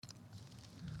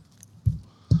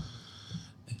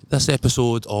This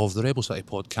episode of the Rebel City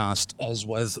podcast is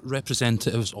with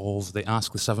representatives of the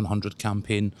Ask the 700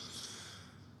 campaign.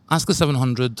 Ask the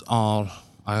 700 are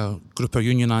a group of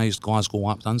unionised Glasgow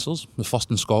lap dancers, the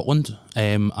first in Scotland,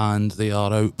 and they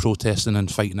are out protesting and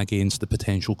fighting against the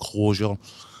potential closure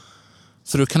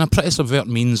through kind of pretty subvert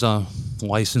means of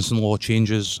licensing law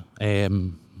changes.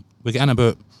 We get in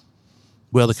about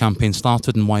where the campaign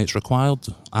started and why it's required,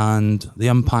 and the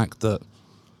impact that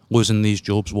losing these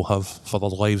jobs will have for their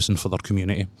lives and for their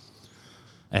community.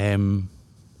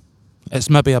 It's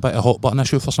maybe a bit of a hot button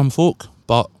issue for some folk,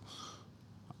 but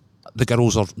the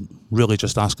girls are really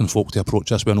just asking folk to approach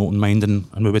this with an open mind, and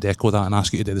we would echo that and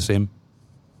ask you to do the same.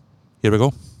 Here we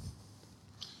go.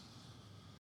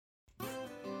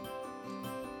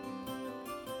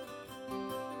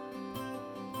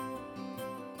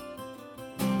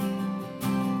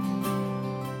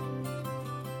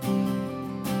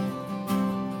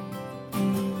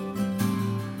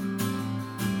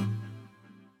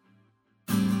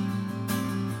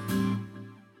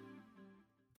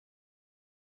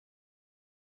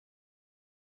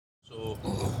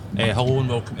 Hello and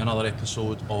welcome to another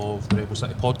episode of the Rebel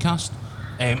City podcast.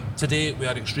 Today we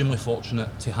are extremely fortunate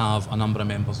to have a number of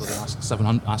members of the Ask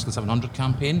the 700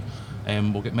 campaign.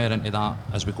 We'll get more into that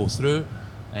as we go through.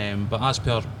 But as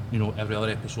per every other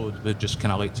episode, we'd just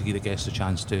kind of like to give the guests a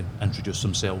chance to introduce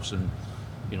themselves and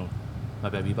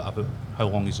maybe a wee bit about how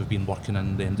long you've been working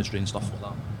in the industry and stuff like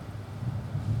that.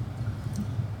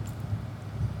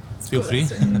 Feel free.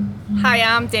 Hi,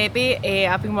 I'm Debbie.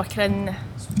 I've been working in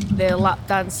the lap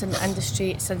dancing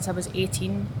industry since I was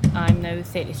 18. I'm now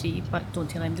 33, but don't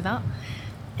tell anybody that.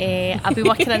 I've been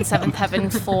working in Seventh Heaven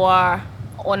for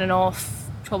on and off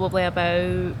probably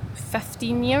about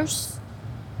 15 years.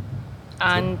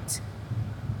 And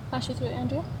pass you through it,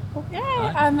 Andrea. Oh.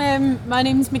 Yeah, my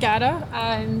name's Megara,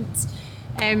 and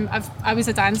I was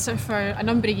a dancer for a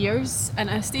number of years, and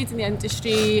I stayed in the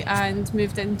industry and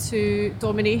moved into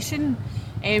domination.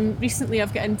 Recently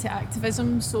I've got into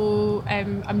activism, so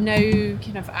I'm now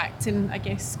kind of acting, I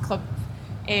guess,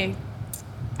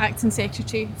 acting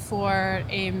secretary for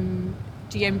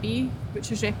GMB,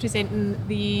 which is representing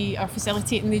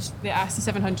facilitating the Ask the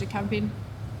 700 campaign.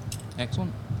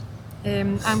 Excellent.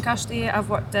 I'm Kirsty. I've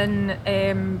worked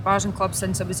in bars and clubs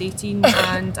since I was 18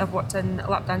 and I've worked in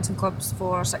lap dancing clubs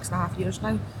for 6.5 years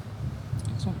now.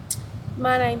 Excellent.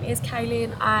 My name is Kylie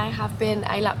and I have been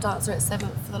a lap dancer at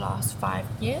Seventh for the last 5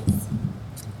 years.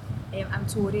 I'm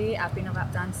Tori. I've been a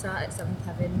lap dancer at Seventh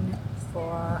Heaven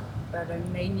for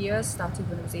around 9 years. Started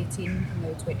when I was 18, I'm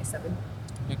now 27.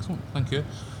 Excellent, thank you.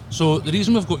 So the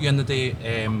reason we've got you in today,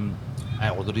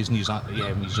 or the reason you've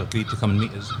agreed to come and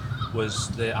meet us, was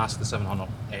the Ask the 700.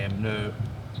 Now,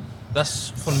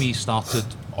 this for me started,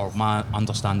 or my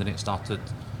understanding it started,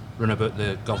 around about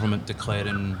the government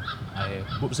declaring,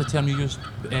 what was the term you used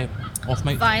off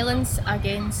mic? Violence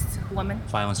against women.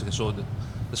 Violence against, so the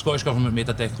Scottish Government made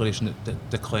a declaration that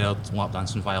declared lap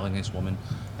dancing violence against women.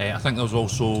 I think there was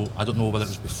also, I don't know whether it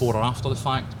was before or after the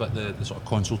fact, but the sort of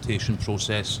consultation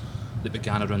process that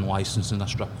began around licensing the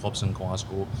strip clubs in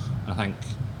Glasgow. And I think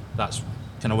that's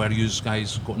kind of where you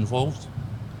guys got involved.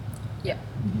 Yeah.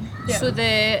 So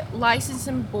the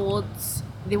licensing boards,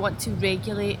 they want to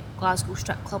regulate Glasgow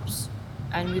strip clubs,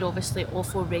 and we're obviously all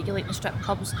for regulating strip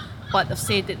clubs, but they've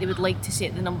said that they would like to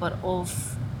set the number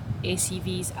of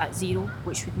ACVs at 0,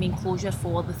 which would mean closure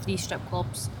for the 3 strip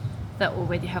clubs that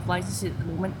already have licenses at the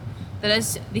moment.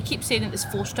 They keep saying that there's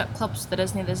 4 strip clubs,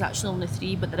 there's actually only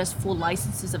 3, but there is 4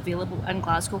 licenses available in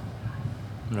Glasgow.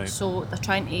 Right. So they're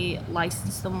trying to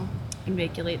license them and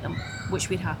regulate them, which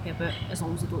we're happy about as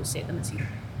long as they don't set them at 0.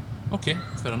 Okay,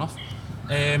 fair enough.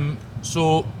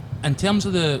 So in terms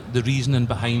of the reasoning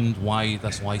behind why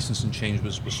this licensing change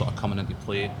was sort of coming into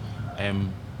play, I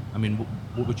mean,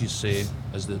 what would you say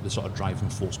is the sort of driving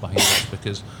force behind this?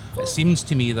 Because it seems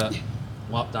to me that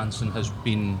lap dancing has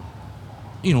been,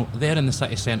 there in the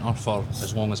city centre for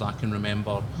as long as I can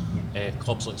remember.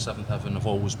 Clubs like Seventh Heaven have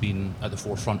always been at the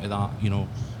forefront of that.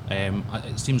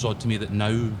 It seems odd to me that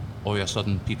now all of a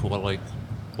sudden people are like,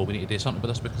 well, we need to do something about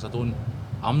this, because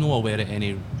I'm not aware of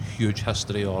any huge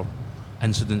history or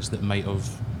incidents that might have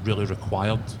really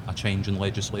required a change in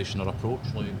legislation or approach.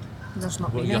 Like,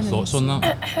 what are your thoughts on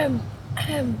that?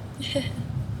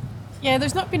 Yeah,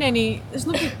 there's not been any. It's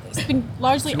been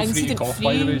largely incident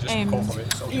free.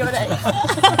 You're right.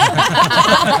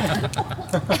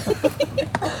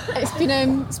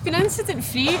 It's been incident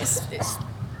free. It's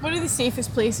one of the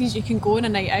safest places you can go on a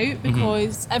night out,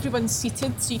 because everyone's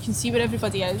seated, so you can see where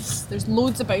everybody is. There's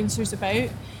loads of bouncers about.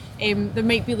 There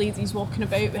might be ladies walking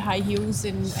about with high heels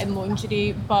and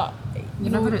lingerie, but You're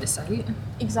never out of sight.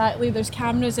 exactly, there's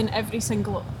cameras in every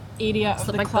single area of like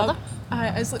the Big club.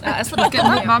 Brother. It's like It's We've like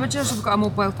got managers have got a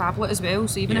mobile tablet as well,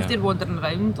 so even Yeah. if they're wandering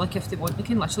around, like if they want, they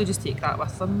can literally just take that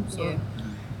with them. So Yeah.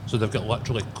 So they've got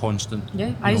literally constant. Yeah,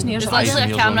 you eyes and know, ears. There's Eyes and literally a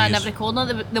ears on camera in yous. every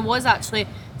corner. There was actually,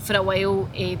 for a while,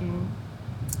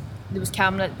 there was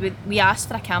camera. We asked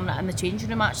for a camera in the changing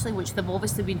room actually, which they've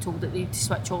obviously been told that they need to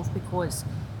switch off because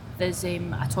there's a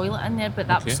toilet in there. But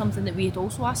that Okay. was something that we had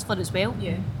also asked for as well.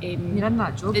 Yeah. You're in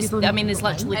that job. There's, You don't I mean, there's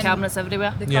literally And cameras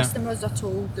everywhere. The Yeah. customers are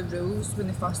told the rules when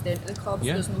they first enter the club.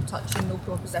 Yeah. There's no touching, no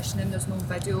propositioning, there's no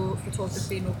video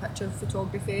photography, no picture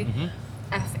photography. Mm-hmm.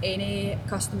 If any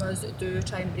customers do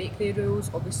try and break their rules,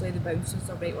 obviously the bouncers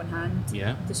are right on hand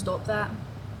Yeah. to stop that,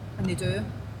 and they do.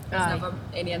 There's Aye. never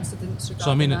any incidents regarding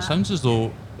So I mean, it that. sounds as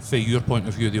though, from your point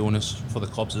of view, the onus for the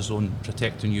clubs is on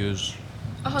protecting yous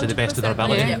to the best of their 100%.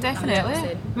 ability. Yeah, Yeah, definitely.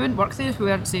 100%. We wouldn't work there if we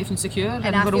weren't safe and secure and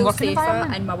in I our own feel working safer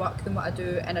environment. in my work than what I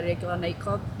do in a regular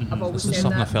nightclub. I've always This is said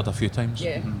something that. I've heard a few times.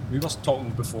 Yeah. We were talking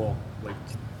before we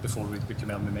came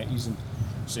here and we met yous, and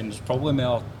saying there's probably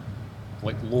more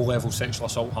like low-level sexual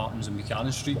assault happens in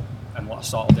Buchanan Street and like a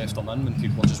Saturday afternoon when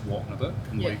people are just walking about.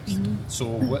 And Yeah. like, so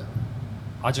what?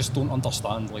 I just don't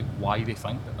understand like why they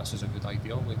think that this is a good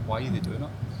idea. Like, why are they doing it?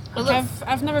 Well, Like,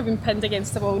 I've never been pinned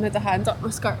against the wall and had a hand up my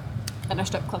skirt in a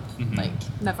strip club. Like,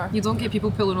 never. You don't get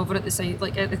people pulling over at the side,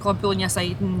 like at the club pulling you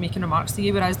aside and making remarks to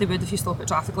you, whereas they would if you stop at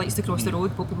traffic lights to cross the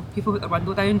road. People put their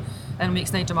window down and make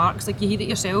snide remarks. Like, you hear it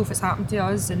yourself, it's happened to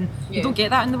us, and you Yeah. don't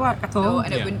get that in the work at all. No,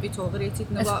 and Yeah. it wouldn't be tolerated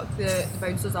in the work. The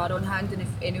bouncers are on hand, and if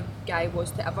any guy was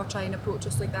to ever try and approach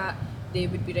us like that, they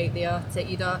would be right there to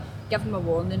either give them a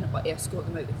warning or escort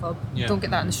them out the club. Yeah. Don't get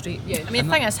that in the street. Yeah. I mean,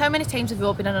 the thing is, how many times have we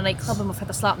all been in a nightclub and we've had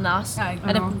a slap in the ass? Aye.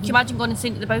 And if, I know. can you imagine going and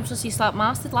saying to the bouncer, see slap my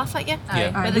ass, they'd laugh at you?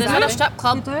 Yeah. Aye. Whether it's in a Exactly. strip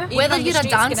club, They do. Even whether on the you're a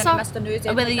streets, going dancer, into Mr. News, or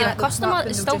whether anything you're a like that, they'll customer, come up it's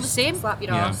and still they'll the just same. Slap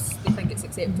your Yeah. ass. They think it's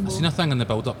acceptable. I've seen a thing in the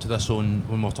build up to this when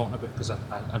we were talking about, because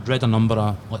I'd read a number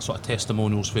of like sort of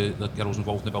testimonials for the girls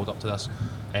involved in the build up to this,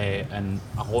 and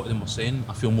a lot of them were saying,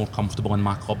 I feel more comfortable in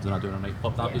my club than I do in a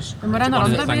nightclub. That was And we're in our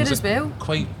one of the underwear things as that well.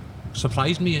 quite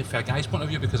surprised me from a guy's point of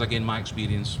view, because again my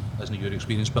experience isn't your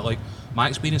experience, but like my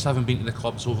experience having been to the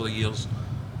clubs over the years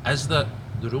is that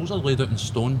the rules are laid out in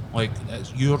stone. Like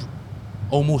you're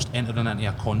almost entering into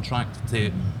a contract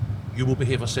to you will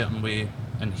behave a certain way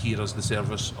and here is the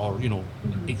service or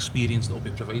experience that will be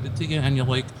provided to you, and you're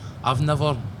like, I've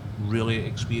never really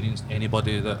experienced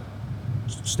anybody that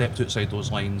stepped outside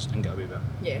those lines and got away with it.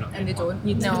 Yeah, You know what I and they mean? don't.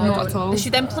 You No, don't at all. they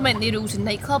should implement the rules in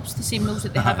nightclubs, the same rules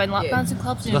that they have in lap Yeah. dancing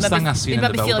clubs. This thing I seen in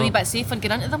maybe the feel a wee build-up. bit safer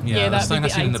getting into them. Yeah, Yeah, this that thing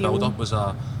would I be seen in the ideal. build-up was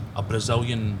a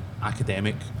Brazilian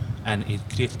academic, and he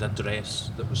created a dress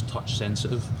that was touch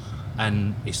sensitive,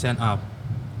 and he sent a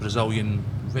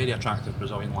very attractive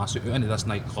Brazilian lassie out into this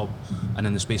nightclub, and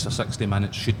in the space of 60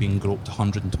 minutes she'd been groped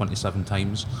 127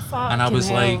 times. And I was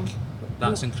Fucking like, hell.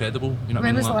 that's incredible. You know what I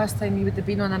When mean? was the Like, last time you would have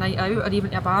been on a night out or even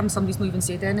to a bar and somebody's not even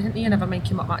said anything to you, never mind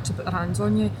came up and actually put their hands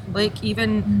on you? Like,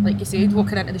 even, like you said,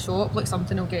 walking into the shop, like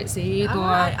something will get said, or...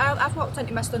 I've walked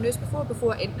into Mr. News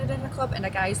before I entered in a club, and a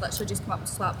guy's literally just come up and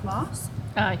slapped my ass.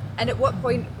 Aye. And at what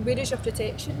point, where is your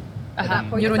protection? At that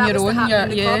point, You're if on that your was to own,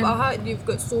 happen in the yeah. club, you've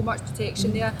got so much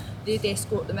protection there, they'd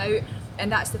escort them out. And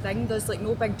that's the thing, there's like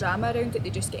no big drama around it, they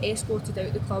just get escorted out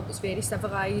of the club, it's very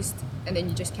civilised, and then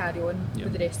you just carry on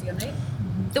with the rest of your night.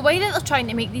 The way that they're trying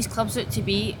to make these clubs out to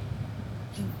be,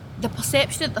 the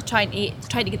perception that they're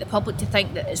trying to get the public to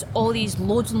think that it's all these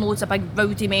loads and loads of big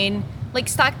rowdy men, like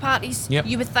stag parties. Yep.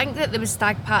 You would think that there was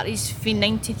stag parties for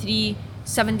 93,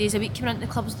 7 days a week coming into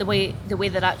the clubs, the way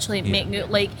they're actually making it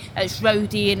like it's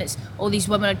rowdy and it's all these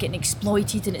women are getting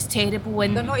exploited and it's terrible,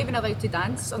 and They're not even allowed to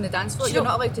dance on the dance floor, So- you're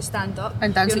not allowed to stand up,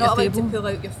 And dance you're at not your allowed to table. pull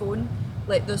out your phone.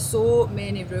 Like, there's so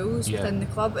many rules Yeah. within the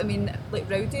club. I mean, like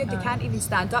rowdy, they can't even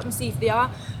stand up, and see if they are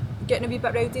getting a wee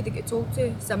bit rowdy, they get told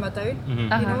to simmer down. You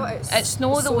know, It's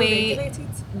no the so way- regulated.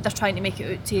 they're trying to make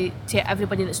it out to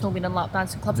everybody that's not been in lap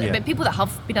dancing clubs. Yeah. But people that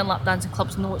have been in lap dancing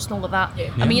clubs know it's not like that. Yeah.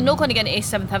 I mean, you're not going to get into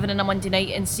Seventh Heaven on a Monday night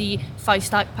and see 5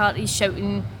 stag parties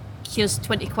shouting, "Here's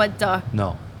 20 quid." Or,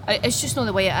 no. it's just not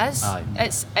the way it is. Aye.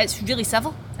 It's really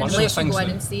civil. One of the Unless you things go in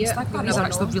that- and see it, Stag you'll parties never are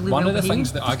actually know. really One well of the behaved.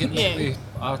 things that I get lately,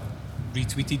 I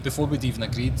retweeted before we'd even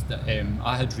agreed that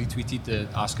I had retweeted the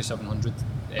Ask a 700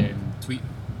 tweet,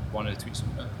 one of the tweets,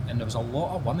 and there was a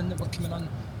lot of women that were coming in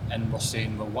and were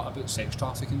saying, well, what about sex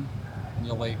trafficking? And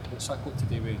you're like, what's that got to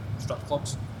do with strip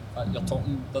clubs? You're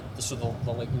talking, so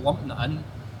they're like lumping it in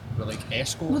with like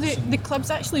escorts. Well, the clubs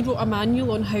actually wrote a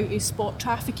manual on how to spot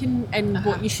trafficking and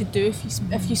what you should do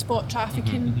if you spot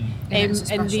trafficking, and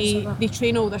they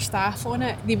train all their staff on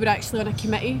it. They were actually on a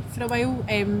committee for a while,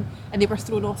 and they were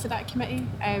thrown off of that committee.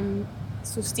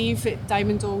 So Steve at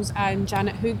Diamond Dolls and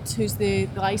Janet Hood, who's the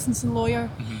licensing lawyer,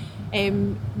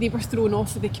 they were thrown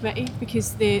off of the committee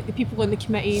because the people on the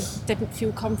committee didn't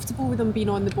feel comfortable with them being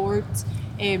on the board,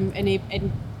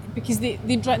 and because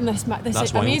they'd written this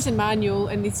amazing manual,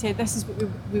 and they said this is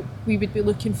what we would be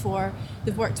looking for.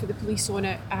 They've worked with the police on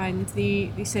it, and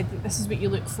they said that this is what you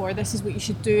look for, this is what you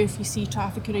should do if you see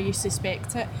trafficking or you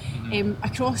suspect it.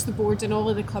 Across the board in all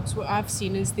of the clubs, what I've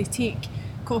seen is they take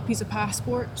copies of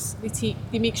passports,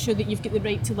 they make sure that you've got the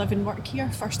right to live and work here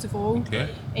first of all,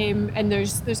 and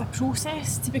there's a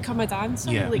process to become a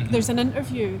dancer. There's an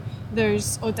interview,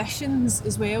 there's auditions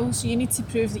as well, so you need to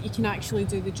prove that you can actually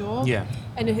do the job,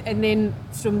 and then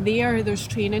from there there's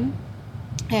training,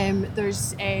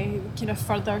 there's kind of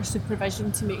further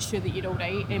supervision to make sure that you're all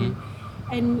right,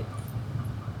 and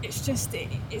it's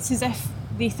as if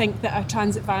they think that a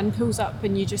transit van pulls up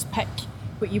and you just pick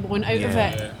what you want out of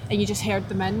it, and you just herd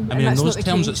them in. I mean, in those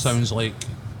terms, case. it sounds like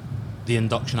the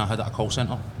induction I had at a call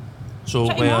centre. So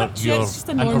Pretty where much, you're it's just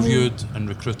a normal- interviewed and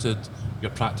recruited,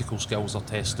 your practical skills are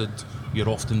tested. You're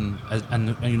often,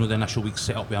 and the initial week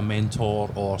set up with a mentor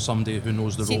or somebody who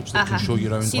knows the ropes that can show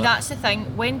you around. See, that's the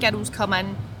thing. When girls come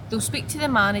in, they'll speak to the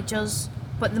managers,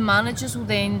 but the managers will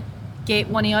then get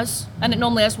one of us, and it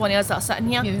normally is one of us that are sitting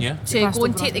here, to go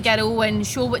and take the girl and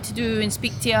show what to do and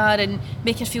speak to her and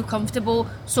make her feel comfortable,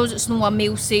 so it's not a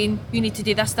male saying you need to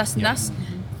do this, this and this.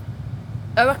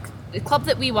 The club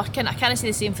that we work in, I can't say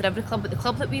the same for every club, but the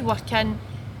club that we work in,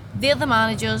 they're the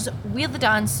managers, we're the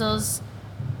dancers,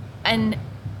 and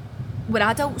we're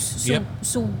adults,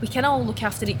 so we kind of all look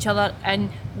after each other, and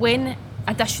when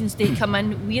auditions day come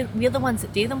in, we're the ones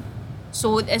that do them.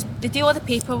 So they do all the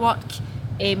paperwork,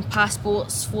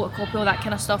 passports, photocopy, all that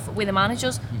kind of stuff with the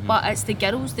managers, but it's the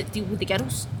girls that deal with the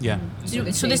girls. So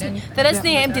there isn't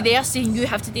anybody there saying you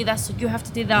have to do this or you have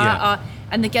to do that,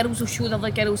 and the girls will show the other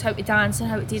girls how to dance and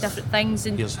how to do different things.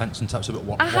 And here's hints and tips about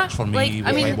what works for me,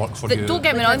 what might work for you. Don't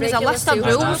get me wrong, there's a list of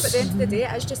rules. But at the end of the day,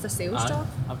 it's just a sales job.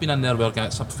 I've been in there where I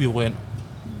feel when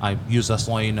I use this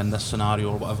line in this scenario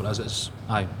or whatever it is,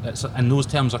 it's in those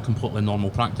terms a completely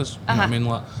normal practice. You know what I mean?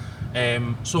 Like,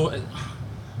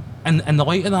 in the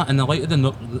light of that, in the light of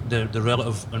the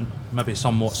relative and maybe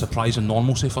somewhat surprising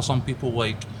normalcy for some people,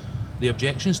 like the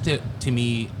objections to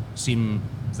me seem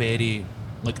very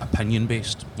like opinion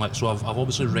based. Like, so I've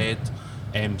obviously read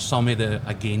some of the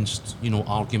against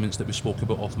arguments that we spoke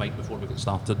about off mic before we get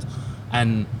started,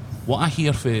 and what I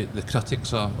hear for the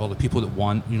critics or the people that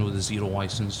want the zero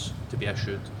license to be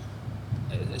issued,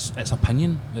 it's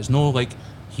opinion. It's no like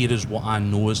here is what I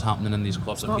know is happening in these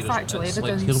clubs. It's not factual evidence.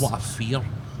 Like, here's what I fear.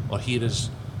 Or here is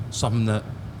something that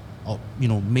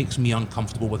makes me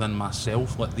uncomfortable within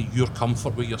myself. Like your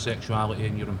comfort with your sexuality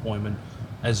and your employment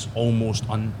is almost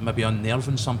maybe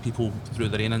unnerving some people through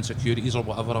their own insecurities or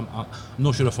whatever. I'm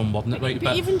not sure if I'm wording it right,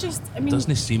 but even just, I mean, doesn't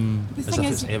it seem as if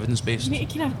is, it's evidence based? You need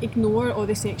to kind of ignore all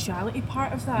the sexuality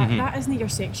part of that. That isn't your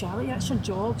sexuality. That's your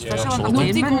job.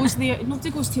 Nobody goes there. Nobody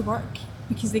goes to work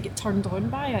because they get turned on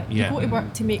by it. You go to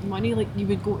work to make money like you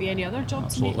would go to any other job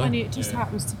to make money. It just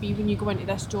happens to be when you go into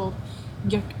this job,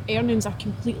 your earnings are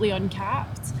completely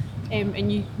uncapped,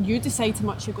 and you decide how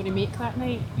much you're going to make that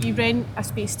night. You rent a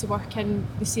space to work in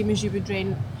the same as you would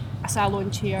rent a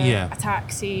salon chair, a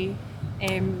taxi,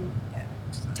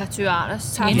 tattoo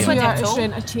artists. Tattoo artists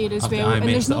rent a chair as well, and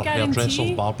there's no guarantee.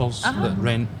 Hairdressers, barbers that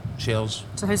rent chairs.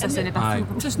 So how's this any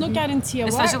different? There's no guarantee of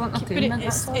It's work, visual but entertainment,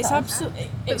 it's absolutely.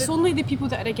 It's only the people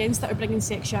that are against it are bringing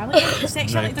sexuality.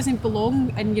 Sexuality doesn't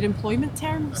belong in your employment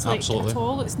terms, like at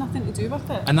all. It's nothing to do with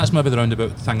it. And that's maybe the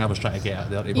roundabout thing I was trying to get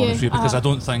at there, to be honest with you, because I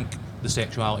don't think the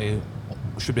sexuality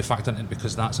should be factored in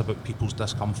because that's about people's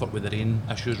discomfort with their own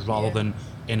issues rather than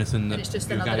anything that it's just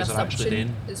you another guys are actually doing.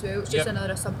 assumption as well. It's just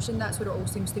another assumption. That's what it all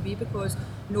seems to be, because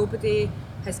nobody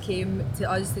has came to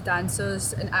us, the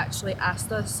dancers, and actually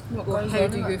asked us, well, how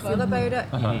do you feel about it?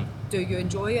 Do you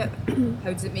enjoy it?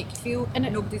 How does it make you feel?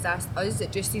 And nobody's asked us.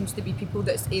 It just seems to be people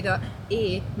that's either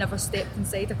A, never stepped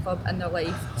inside a club in their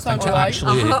life, or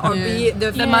B,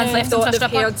 they've heard stories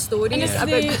about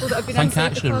people that have been I think I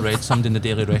inside actually the club. read somebody in the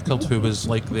Daily Record who was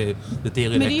like the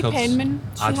Daily Marie Record's Penman,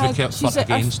 advocate for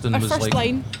against and her was first like,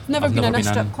 line, never I've been in never a been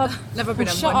strip in. club. Never been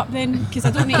in Shut one. up then, because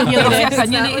I don't need to hear the rest.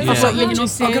 Opinionated for what you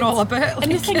just bugger all about.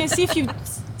 And the thing is,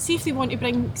 see if they want to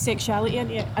bring sexuality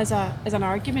into it as an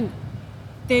argument,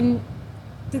 then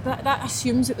that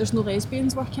assumes that there's no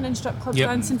lesbians working in strip clubs Yep.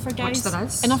 dancing for guys. there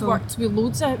is, And I've so- worked with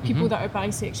loads of people that are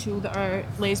bisexual, that are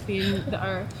lesbian, that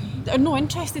are not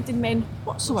interested in men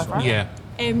whatsoever. Yeah.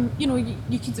 You know,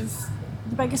 you could have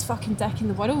the biggest fucking dick in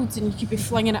the world and you could be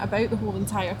flinging it about the whole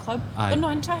entire club. Aye. They're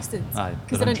not interested. Aye,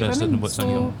 Because they're they're into interested in women. what's in So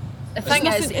you. The thing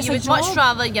nothing- is, it's you a would much job.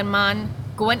 rather your man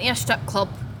go into a strip club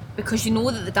because you know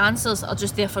that the dancers are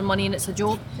just there for money and it's a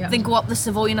job than go up the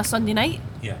Savoy on a Savoy Sunday night.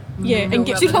 Yeah. yeah, and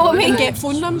get, Do you know what I mean? and get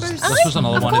phone numbers. This was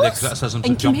another Of one of the course. criticisms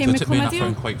And that jumped Kim out at me and I Hamill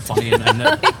found quite funny and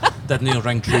that didn't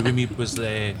ring true with me was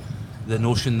the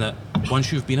notion that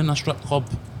once you've been in a strip club,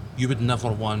 you would never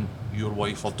want your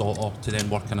wife or daughter to then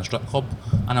work in a strip club.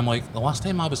 And I'm like, the last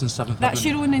time I was in 7th That's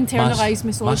Heaven, your own internalised my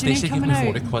misogyny Stacey gave coming me out.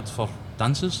 40 quid for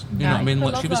dances. You know what I mean?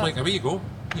 Like, she was like, away you go.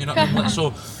 You know what I mean? Like,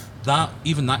 so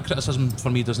even that criticism for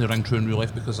me doesn't ring true in real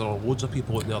life because there are loads of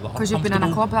people out there that are Because you've been in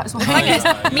a comfortable. club, that's what The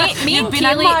thing is, me and been in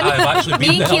Keely, one. I've actually been me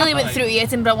and there. Keely went Aye. through to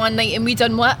Edinburgh one night and we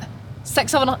done what?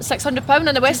 £600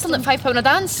 in the Western at £5 a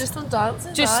dance. Just on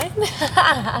dancing, Just-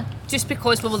 right? Just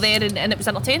because we were there and it was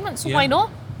entertainment, so Yeah. why not?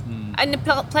 And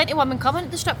plenty of women come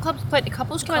into the strip clubs, plenty of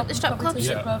couples come into the strip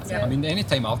clubs. I mean, any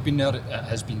time I've been there, it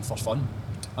has been for fun.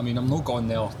 I mean, I'm not going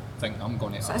there thinking I'm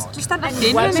going to. So it's just And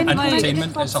entertainment. women And like,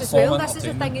 entertainment clubs is a as form well. of This is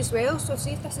the thing as well. So see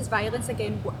if this is violence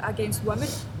against women,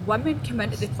 women come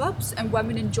into the clubs and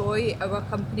women enjoy our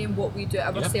company and what we do,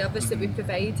 our Yeah. service that we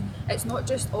provide. It's not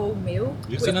just all male.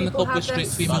 You've where been in the people club with have straight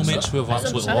this- female mates who have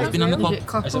absolutely Assumption loved being in the as well.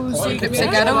 club. Couples, Is it groups of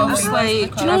Yeah. girls,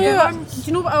 like Do you know everyone. do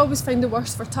you know what I always find the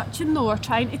worst for touching though, or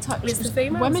trying to touch? It's the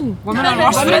females. Women. Women are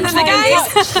worse Women than the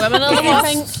guys. Women are You the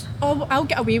think, worst. oh, I'll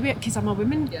get away with it because I'm a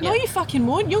woman. No, you fucking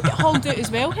won't. You'll get hauled out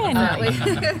as well, hen.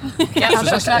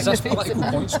 So is this political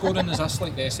point scoring? Is this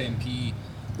like the SNP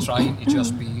trying to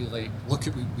just be like, look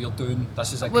at what we're doing?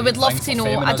 This is a We great would love thing to for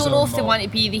know. I don't know if feminism they or- want to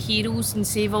be the heroes and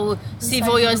save all saving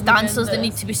us women dancers that that-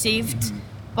 need to be saved,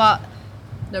 but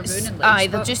They're ruining lives. aye,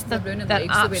 they're but just they're ruining they're lives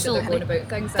the way that they're absolutely going about things.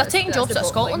 they're That's- taking that's jobs the out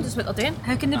of bottom Scotland line. is what they're doing.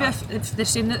 How can they be if they're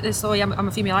saying that it's like I'm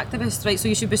a female activist, right? So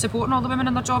you should be supporting all the women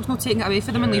in their jobs, not taking it away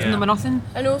from them and leaving Yeah. them with nothing.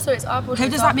 And also, it's our body. How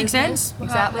it's does our that make business.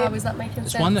 sense? How is that making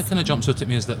It's sense? one that kind of jumps out at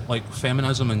me is that like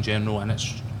feminism in general, and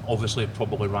it's obviously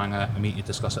probably rang at me to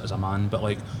discuss it as a man, but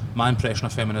like my impression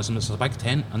of feminism is it's a big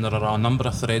tent and there are a number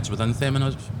of threads within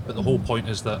feminism, but the whole point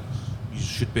is that you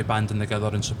should be banding together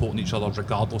and supporting each other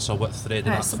regardless of what thread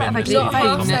Yeah, of it's that a bit of a feminism great you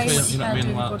vibe. come saying to, what you know what I can do mean?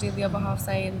 with Like, body, and the other half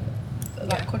saying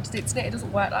like contradicting it. It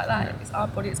doesn't work like that. It's our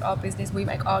body, it's our business. We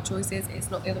make our choices.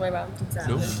 It's not the other way around.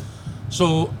 Cool.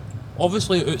 So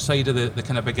obviously outside of the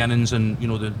kind of beginnings and you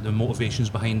know the motivations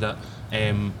behind it,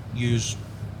 yous,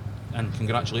 and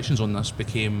congratulations on this,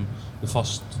 became the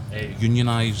first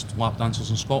unionised lap dancers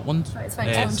in Scotland Right,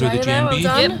 thanks, through the Andrea, well GMB.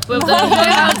 done. Yep, well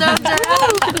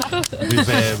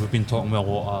done. We've been talking with a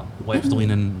lot of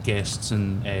left-leaning guests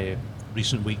in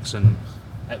recent weeks, and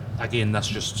again, this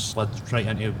just slid right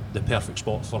into the perfect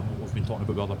spot for what we've been talking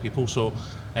about with other people. So,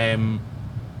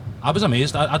 I was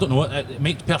amazed. I don't know. It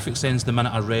made perfect sense the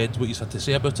minute I read what you had to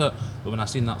say about it. But when I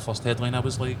seen that first headline, I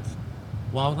was like,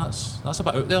 "Wow, that's a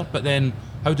bit out there." But then,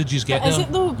 how did you get Is there?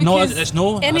 it though? No, Because it's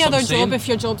no. Any that's what other I'm saying. job, if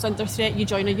your job's under threat, you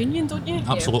join a union, don't you?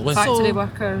 Absolutely. Factory So-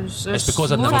 workers. It's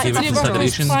because I'd never gave it Factory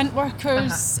workers, consideration. plant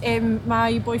workers.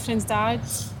 My boyfriend's dad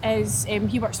is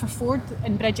he works for Ford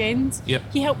in Bridgend. Yep.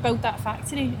 He helped build that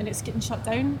factory, and it's getting shut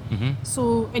down. Mhm.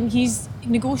 So, and he's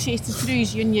negotiated through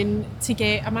his union to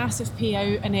get a massive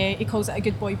payout, and he calls it a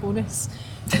good boy bonus.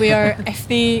 Where if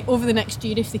they over the next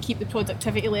year, if they keep the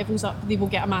productivity levels up, they will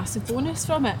get a massive bonus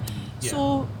from it. Yeah.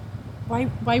 So,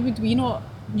 why would we not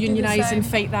unionise and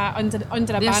fight that under a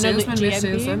They're banner like salesmen, we're GMB?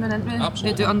 saleswomen, aren't we?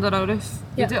 Absolutely. They do it under our roof.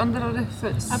 Yeah. They do it under our roof.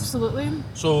 It's Absolutely.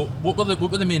 So what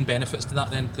were the main benefits to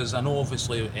that then? Because I know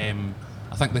obviously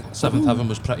I think the Seventh Heaven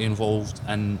was pretty involved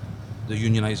in the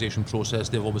unionisation process.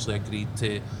 They've obviously agreed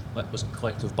to was it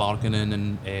collective bargaining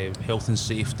and health and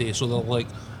safety. So they're like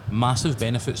massive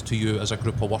benefits to you as a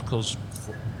group of workers,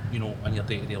 for, you know, in your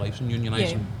day-to-day lives and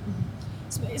unionising.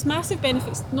 It's massive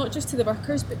benefits not just to the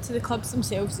workers but to the clubs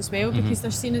themselves as well, because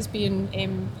they're seen as being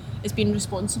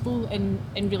responsible and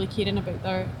really caring about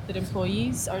their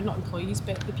employees, or not employees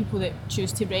but the people that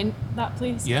choose to rent that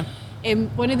place. Yeah.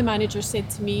 One of the managers said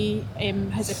to me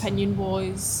his opinion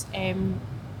was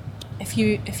if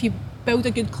you build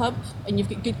a good club and you've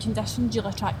got good conditions, you'll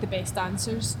attract the best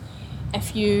dancers.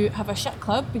 If you have a shit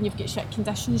club and you've got shit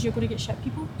conditions, you're going to get shit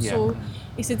people. Yeah. So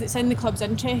he said it's in the club's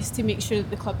interest to make sure that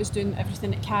the club is doing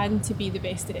everything it can to be the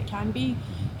best that it can be.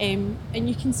 And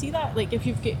you can see that, like if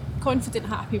you've got confident,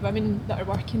 happy women that are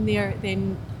working there,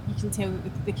 then you can tell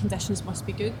that the conditions must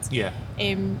be good. Yeah.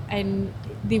 And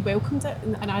they welcomed it,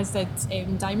 and as did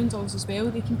Diamond Dogs as well.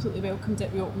 They completely welcomed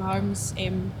it with open arms,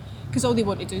 because all they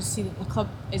want to do is see that the club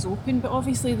is open. But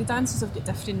obviously the dancers have got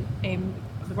different,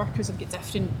 the workers have got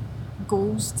different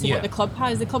goals to what the club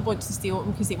has. The club wants to stay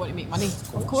open because they want to make money,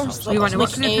 of course, We want to like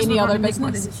work because we any want other to make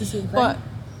money. business. But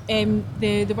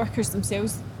the workers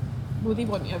themselves, well, they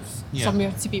want to have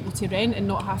somewhere to be able to rent and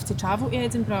not have to travel to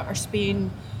Edinburgh or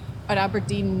Spain or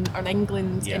Aberdeen or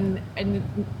England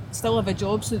and still have a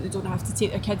job, so that they don't have to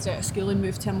take their kids out of school and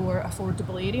move to a more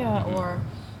affordable area or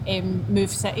move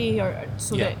city, or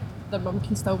so that their mum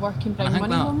can still work and bring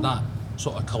money home. That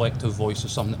sort of collective voice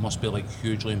is something that must be like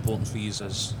hugely important for you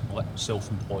as like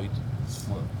self-employed,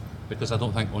 because I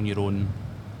don't think on your own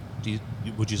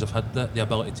would you have had the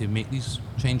ability to make these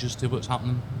changes to what's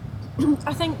happening.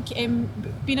 I think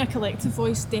being a collective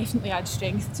voice definitely adds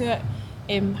strength to it.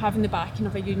 Having the backing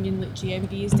of a union like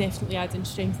GMB is definitely adding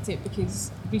strength to it,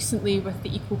 because recently with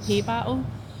the equal pay battle,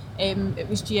 it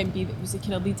was GMB that was the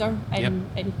kind of leader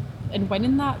in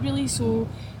winning that, really. So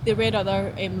there were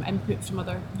other input from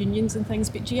other unions and things,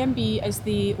 but GMB is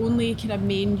the only kind of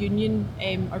main union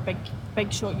or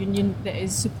big shot union that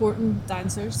is supporting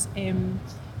dancers.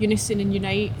 Unison and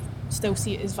Unite still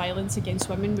see it as violence against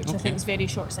women, which I think is very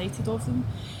short-sighted of them.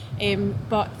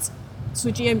 So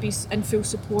GMB's in full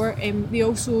support. They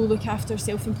also look after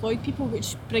self-employed people,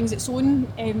 which brings its own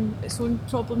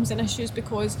problems and issues,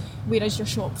 because where is your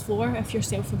shop floor if you're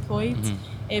self-employed?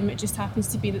 It just happens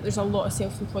to be that there's a lot of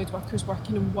self-employed workers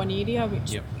working in one area,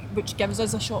 which gives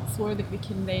us a shop floor that we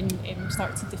can then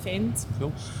start to defend.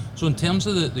 Cool. So in terms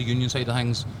of the union side of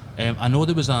things, I know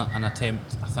there was an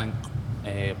attempt, I think,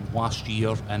 last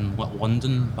year in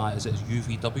London by, is it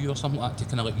UVW or something like that, to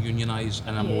kind of like unionise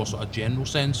in a more sort of general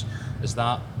sense. Is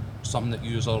that something that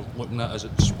you are looking at? Is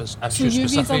it issue specific?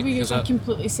 So UVW is a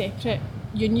completely separate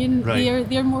union. Right.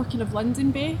 They're more kind of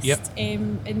London based,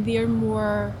 and they're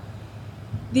more.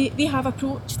 They have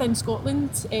approached in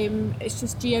Scotland. It's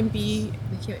just GMB.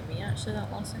 They came to me actually,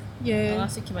 that lassie. Yeah. The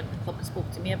lassie came into the club and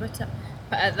spoke to me about it.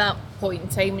 But at that point in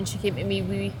time when she came to me,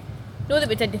 we know that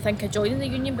we didn't think of joining the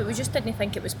union, but we just didn't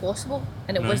think it was possible.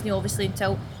 And it wasn't obviously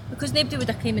until, because nobody would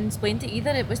have came and explained it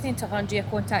either, it wasn't until Andrea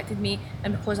contacted me,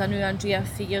 and because I knew Andrea a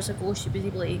few years ago, she was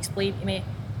able to explain to me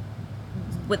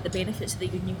what the benefits of the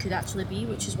union could actually be,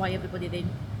 which is why everybody then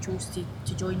chose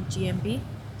to join GMB.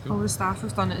 All the staff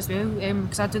have done it as well,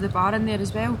 because I do the bar in there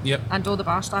as well. And all the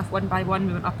bar staff, one by one,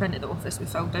 we went up into the office, we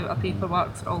filled out a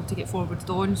paperwork for all to get forwarded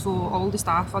on, so all the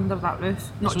staff under that roof,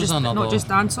 not just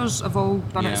dancers, have all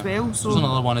done it as well. So this was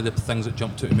another one of the things that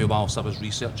jumped out at me whilst I was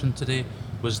researching today,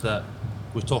 was that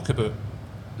we talk about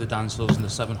the dancers and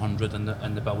the 700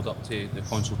 and the build up to the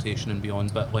consultation and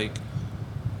beyond, but like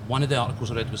one of the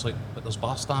articles I read was like, but there's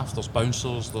bar staff, there's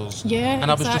bouncers, there's... Yeah,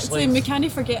 and exactly. I was just like, we can't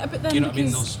forget about them. You know what I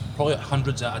mean? There's probably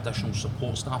hundreds of additional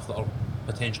support staff that are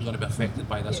potentially going to be affected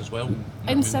by this as well. You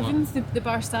know in Seventh, the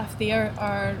bar staff they're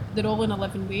all on a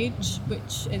living wage,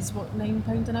 which is what,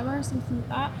 £9 an hour or something like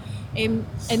that. And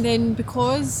then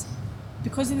because of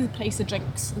the price of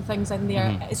drinks and things in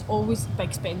there, it's always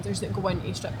big spenders that go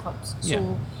into strip clubs.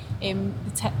 So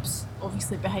the tips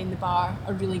obviously behind the bar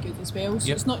are really good as well.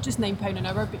 So it's not just £9 an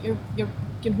hour, but you're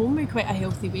going home with quite a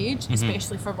healthy wage,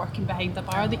 especially for working behind the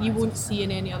bar that you won't see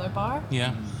in any other bar.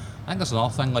 Yeah. I think that's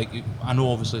another thing. Like, I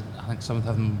know obviously, I think Seventh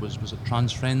Heaven was it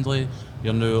trans friendly.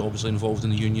 You're now obviously involved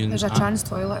in the union. There's a trans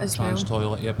toilet as well. Trans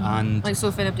toilet, yep. And like, so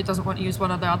if anybody doesn't want to use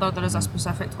one or the other, there is a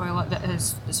specific toilet that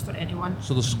is for anyone.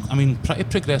 So there's, I mean, pretty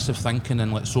progressive thinking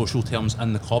in like social terms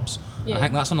in the clubs. I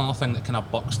think that's another thing that kind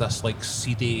of bucks this like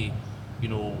seedy, you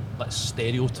know, like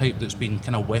stereotype that's been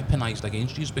kind of weaponised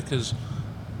against you, because,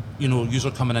 you know, yous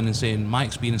are coming in and saying, my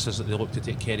experience is that they look to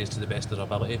take care of us to the best of their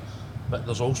ability. But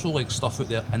there's also like stuff out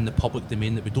there in the public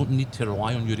domain that we don't need to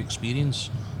rely on your experience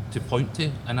to point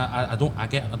to, and I don't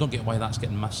get why that's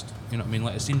getting missed. You know what I mean?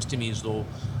 Like, it seems to me as though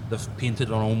they've painted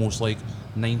an almost like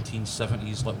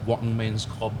 1970s like working men's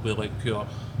club with like pure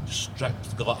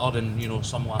strict glitter and, you know,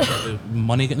 some laugh at the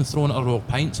money getting thrown at her or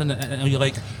pints, and you're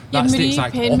like, that's the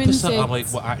exact opposite of like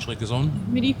what actually goes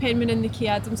on. Marie Penman in the Kay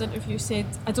Adams interview said,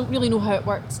 I don't really know how it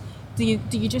works. Do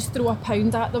you just throw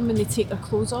 £1 at them when they take their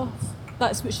clothes off?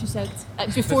 That's what she said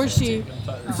before she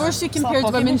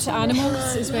compared women to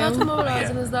animals as well.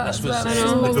 This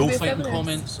was bullfighting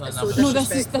comments. No,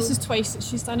 this is twice that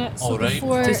she's done it. So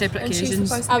before, two separate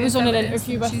occasions. I was on an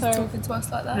interview with her. Talking to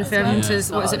us like that. Referring to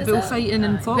what is it, bullfighting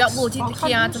and Fox? We uploaded the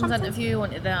Kay Adams interview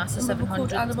onto the ASA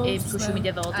 700 social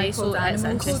media the other day, so it's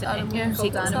interesting to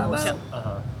take that.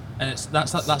 And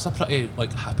that's a pretty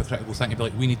like hypocritical thing to be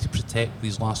like, we need to protect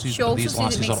these lassies, but these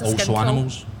lassies are also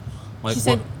animals. Like, she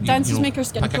said dances make her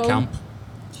skin pick crawl. a camp.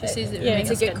 She says it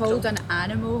to get called an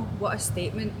animal, what a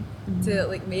statement to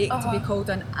like make to be called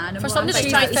an animal. For somebody I'm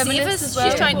she's like, trying to save us,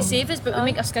 she's trying to save us, but we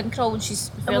make her skin crawl and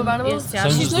she's we're animals.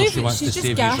 Sounds She's as though she wants she's to just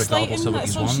save you regardless of gaslighting. what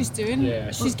That's you all want. she's doing.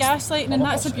 Yeah. She's gaslighting, and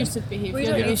that's abusive behaviour. We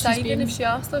don't the way need she's Simon. being. If she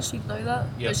asked us, she'd know that.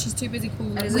 Yeah. But she's too busy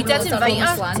calling us. We did invite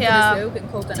her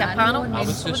to a panel. I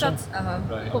would say so.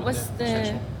 Right. What was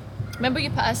the? Remember you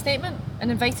put a statement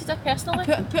and invited her personally?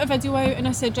 I put a video out and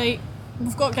I said, right,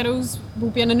 we've got girls, we'll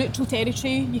be in a neutral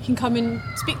territory, you can come and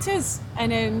speak to us,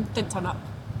 and didn't turn up.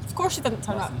 Of course she didn't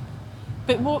turn up.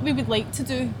 But what we would like to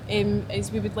do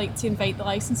is we would like to invite the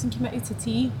licensing committee to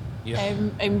tea,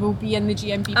 and we'll be in the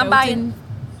GMB I'm building.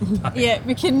 Yeah,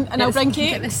 we can, and I'll bring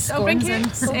Get the cakes. I'll bring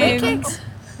scones in. cakes.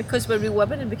 Because we're real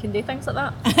women and we can do things like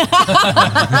that.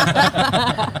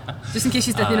 Just in case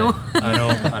you didn't know.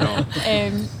 I know.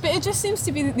 But it just seems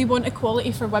to be that they want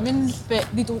equality for women, but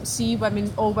they don't see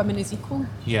all women as equal.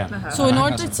 Yeah. So in I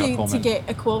order think that's a fair to comment. get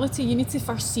equality, you need to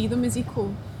first see them as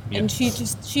equal. Yep. And she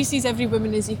sees every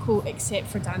woman as equal except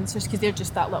for dancers because they're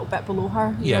just that little bit below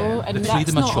her. You know? And the that's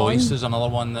freedom of not choice on. is another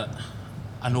one that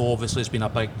I know obviously has been a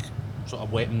big sort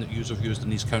of weapon that you've used in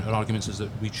these counter arguments, is that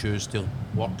we choose to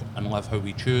work and live how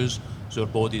we choose. It's our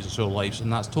bodies, it's our lives,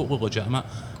 and that's totally legitimate.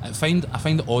 I find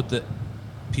it odd that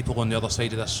people on the other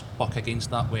side of this buck against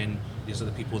that, when these are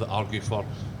the people that argue for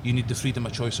you need the freedom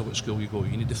of choice of what school you go to,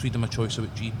 you need the freedom of choice of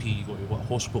what GP you go to, what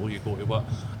hospital you go to, what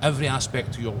every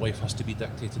aspect of your life has to be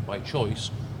dictated by choice.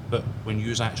 But when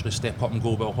you actually step up and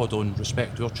go, well, hold on,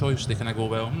 respect your choice, they kind of go,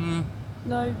 well,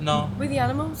 no. We're the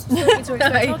animals. So we need to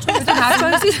respect our choices. We don't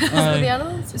have choices. We're the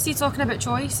animals. See, talking about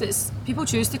choice, it's people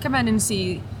choose to come in and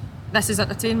see this is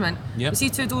entertainment. Yep. You see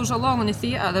 2 doors along in the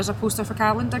theatre, there's a poster for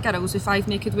Calendar Girls with 5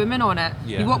 naked women on it.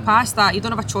 Yeah. You walk past that, you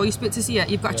don't have a choice but to see it.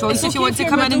 You've got a choice It's if you okay want if to you're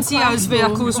come in middle and see class, us though. with our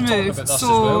We're clothes talking about moved. this as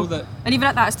So, well, that and even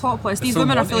at that, it's topless. The These full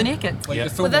women are Monty, fully naked. Like Yep.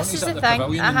 the full Well, this Monty's is at the the thing,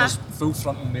 pavilion and there's full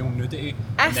frontal male nudity,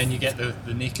 and then you get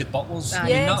the naked butlers. I mean,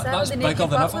 Yes, that's the bigger naked than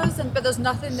butlers, ever. but there's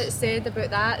nothing that's said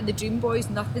about that. And the Dream Boys,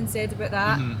 nothing said about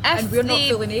that. If And we're not they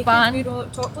fully naked, ban- we're all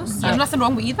topless. There's nothing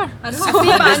wrong with either. I If know.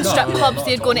 they ban No, strip no, clubs, not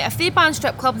they're at going to. all. If they ban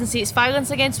strip clubs and say it's violence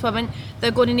against women,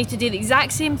 they're going to need to do the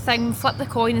exact same thing, flip the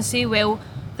coin, and say, well,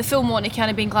 the full Monty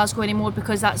can't be in Glasgow anymore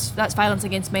because that's violence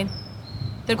against men.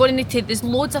 They're going to need to. There's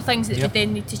loads of things that Yep. they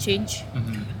then need to change.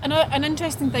 And an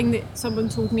interesting thing that someone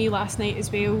told me last night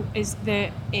as well is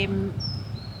that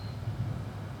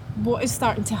what is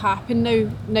starting to happen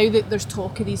now that there's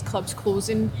talk of these clubs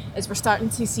closing, is we're starting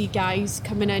to see guys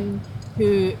coming in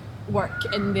who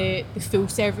work in the full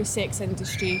service sex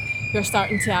industry who are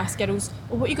starting to ask girls,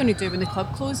 well, what are you going to do when the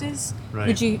club closes? Right.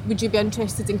 Would you be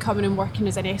interested in coming and working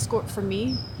as an escort for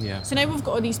me? Yeah. So now we've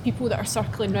got all these people that are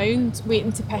circling round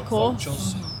waiting to pick off.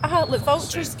 Vultures. Like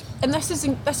vultures, and this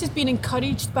has been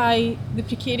encouraged by the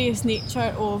precarious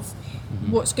nature of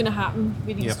what's going to happen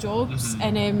with these Yep. jobs,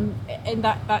 and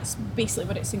that's basically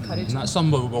what it's encouraged. And that's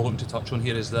something we're looking to touch on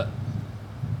here, is that,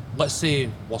 let's say,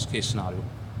 worst case scenario,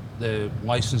 the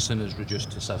licensing is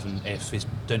reduced to 7, F is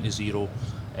down to 0.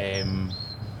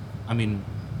 I mean,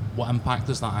 what impact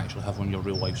does that actually have on your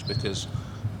real lives? Because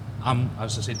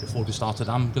as I said before we started,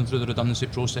 I'm going through the redundancy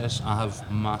process. I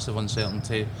have massive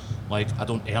uncertainty. Like, I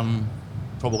don't earn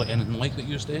probably anything like that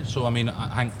used to. So I mean,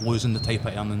 I think losing the type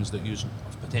of earnings that you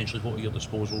potentially got at your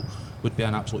disposal would be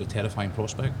an absolutely terrifying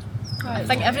prospect. I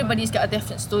think everybody's got a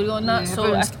different story on that. Yeah, So,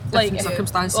 everyone's different if,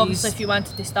 circumstances. obviously, if you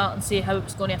wanted to start and say how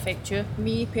it's going to affect you.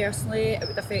 Me personally, it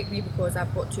would affect me because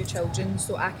I've got 2 children,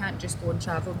 so I can't just go and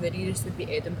travel. The nearest would be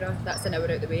Edinburgh. That's an hour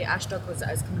out the way. I struggle as it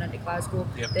is coming into Glasgow.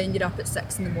 Yep. Then you're up at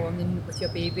 6 in the morning with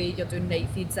your baby, you're doing night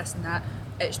feeds, this and that.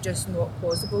 It's just not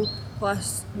plausible.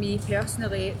 Plus, me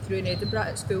personally, through in Edinburgh,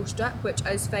 it's full strip, which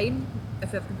is fine.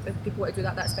 If people want to do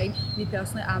that, that's fine. Me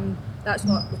personally, that's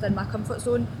not within my comfort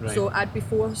zone. Right. So I'd be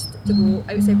forced to go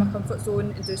outside my comfort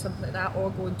zone and do something like that,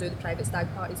 or go and do the private stag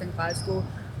parties in Glasgow,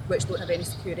 which don't have any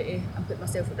security, and put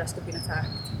myself at risk of being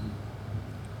attacked.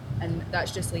 And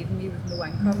that's just leaving me with no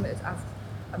income.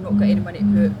 I've not got any money to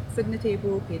put food on the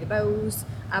table, pay the bills.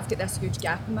 I've got this huge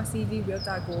gap in my CV. Where do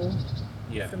I go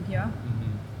from here?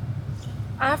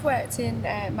 I've worked in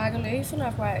Magaluf and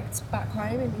I've worked back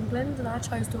home in England, and I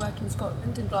chose to work in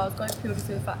Scotland, in Glasgow, purely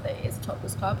for the fact that it is a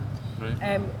topless club.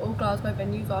 Right. All Glasgow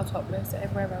venues are topless,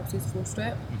 everywhere else is full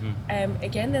strip.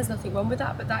 Again, there's nothing wrong with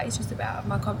that, but that is just a bit out of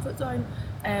my comfort zone.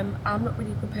 I'm not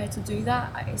really prepared to do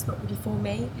that. It's not really for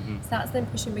me. So that's then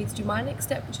pushing me to do my next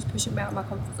step, which is pushing me out of my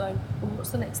comfort zone. Well,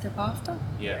 what's the next step after?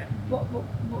 Yeah.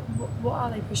 What are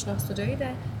they pushing us to do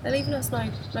there? They're leaving us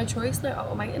no choice, no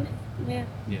ultimatum. Yeah.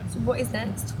 Yeah. So what is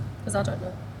next? Because I don't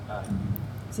know.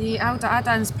 See, I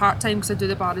dance part-time because I do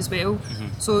the bar as well.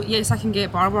 So yes, I can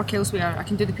get bar work elsewhere, I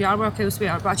can do the PR work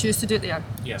elsewhere, but I choose to do it there.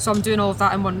 Yeah. So I'm doing all of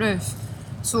that in one roof.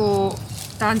 So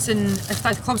dancing, if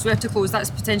the clubs were to close, that's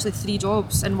potentially 3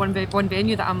 jobs in one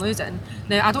venue that I'm losing.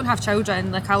 Now, I don't have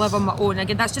children, like I live on my own.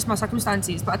 Again, that's just my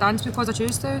circumstances, but I dance because I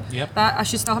choose to. Yep. That I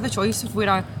should still have a choice of where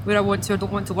I want to or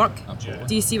don't want to work. Absolutely.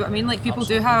 Do you see what I mean? Like people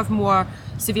do have more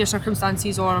severe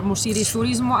circumstances or more serious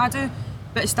stories than what I do,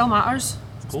 but it still matters.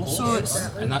 So it's,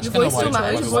 and that's your kind of voice still why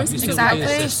matters, your voice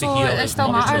exactly. So it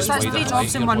still matters. That's 3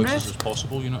 jobs in one roof.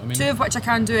 Possible, you know what I mean? 2 of which I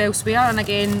can do elsewhere, and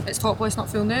again, it's topless, not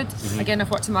full nude. Again, I've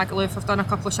worked in Magaluf, I've done a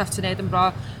couple of shifts in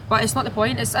Edinburgh, but it's not the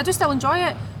point. I do still enjoy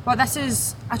it, but I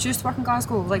choose to work in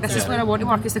Glasgow. Like this is where I want to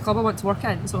work. It's the club I want to work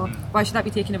in. So why should that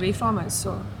be taken away from us?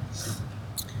 So.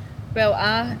 Well,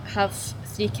 I have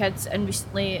 3 kids, and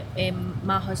recently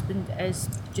my husband has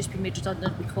just been made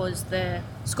redundant because the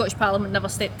Scottish Parliament never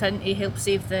stepped in to help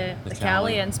save the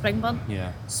Callie in Springburn.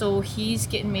 Yeah. So he's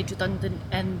getting made redundant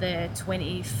in the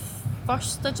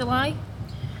 21st of July.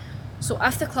 So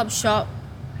if the club's shut,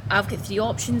 I've got 3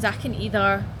 options. I can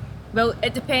either, well,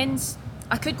 it depends.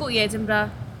 I could go to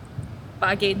Edinburgh,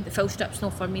 but again, the full strip's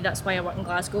not for me. That's why I work in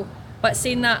Glasgow. But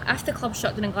saying that, if the club's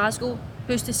shut down in Glasgow,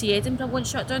 who's to say Edinburgh won't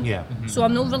shut down? Yeah. So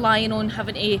I'm not relying on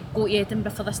having to go to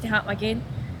Edinburgh for this to happen again.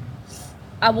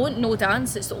 I won't know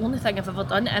dance, it's the only thing I've ever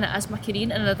done, and it is my career,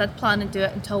 and I did plan and do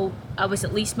it until I was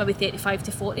at least maybe 35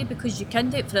 to 40, because you can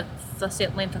do it for a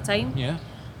certain length of time. Yeah.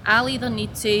 I'll either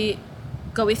need to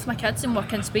go away with my kids and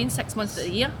work in Spain 6 months of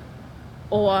the year,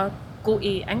 or go to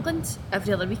England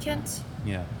every other weekend,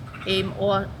 Yeah.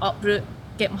 or uproot,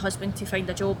 get my husband to find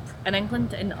a job in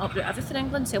England and uproot everything in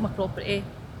England, sell my property,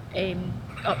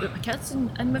 uproot my kids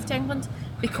and move to England,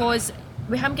 because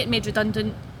with him getting made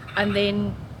redundant and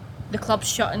then the club's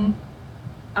shutting,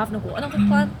 I've not got another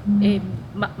plan.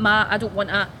 I don't want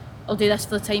to, I'll do this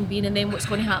for the time being and then what's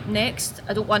going to happen next.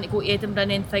 I don't want to go to Edinburgh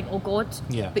and then think, oh God,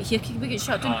 but here could we get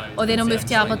shut down, or then I'll move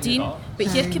to Aberdeen, but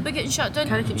here could be getting shut down.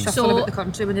 Kind of keep shuffling about the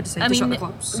country when they decide to shut the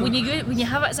clubs. So. When you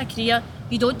have it as a career,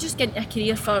 you don't just get into a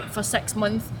career for 6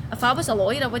 months. If I was a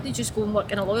lawyer, I wouldn't just go and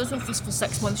work in a lawyer's office for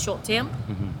 6 months short term.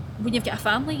 When you've got a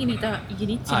family, you need to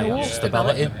know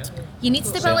stability. You need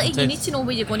stability. Certainty. You need to know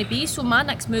where you're going to be. So my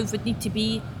next move would need to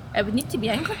be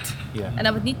England, and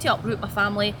I would need to uproot my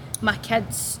family, my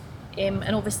kids,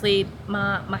 and obviously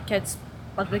my kids,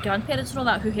 my grandparents and all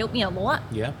that, who helped me a lot.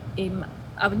 Yeah.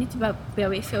 I would need to be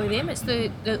away from them. It's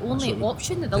the only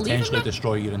option that they're leaving me. Potentially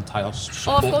destroy your entire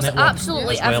support of course, network,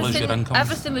 absolutely. as well as your income.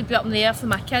 Everything would be up in the air for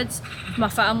my kids, my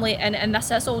family, and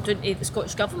this is all down to the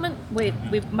Scottish Government,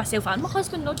 with myself and my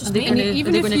husband, not just me. Even if you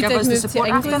did move to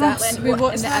England,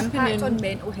 and the impact on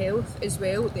mental health as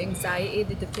well, the anxiety,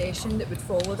 the depression that would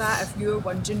follow that, if you're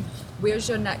wondering where's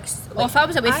your next... Well, if I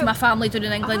was away from my family down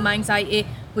in England, my anxiety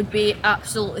would be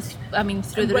absolutely,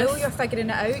 through the roof. While you're figuring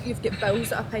it out, you've got bills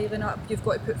that are piling up, you've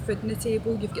got to put food on the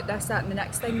table, you've got this, that and the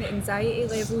next thing. The anxiety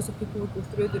levels of people would go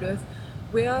through the roof.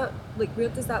 Where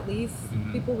does that leave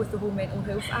people with the whole mental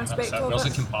health aspect of it? Where's the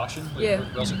compassion?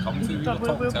 Where's it come from? We were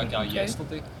talking to a guy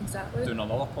yesterday, doing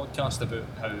another podcast about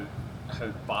how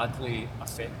badly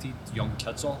affected young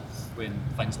kids are when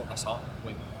things like this happen,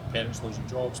 when parents losing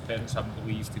jobs, parents having to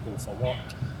leave to go for work,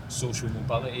 social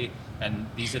mobility, and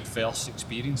these adverse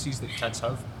experiences that kids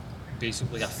have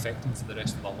basically affect them for the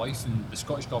rest of their life. And the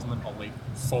Scottish Government are like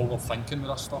forward thinking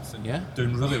with this stuff and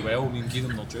doing really well. I mean, give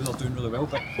them their due, they're doing really well,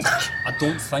 but I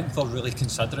don't think they're really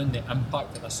considering the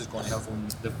impact that this is going to have on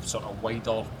the sort of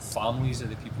wider families of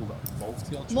the people that are involved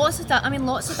here.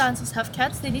 Lots of dancers have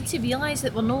kids. They need to realise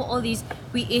that we're not all these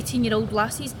wee 18-year-old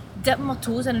lassies dipping our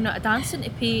toes in and out of dancing to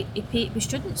pay to be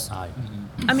students. Aye.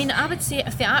 I mean, I would say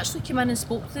if they actually came in and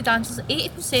spoke to the dancers,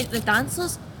 80% of the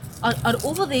dancers are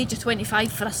over the age of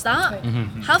 25 for a start.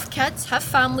 Have kids, have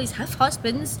families, have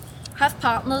husbands, have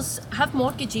partners, have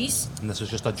mortgages. And this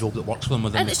is just a job that works for them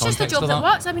within the context of that. And it's just a job that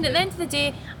works. I mean, at the end of the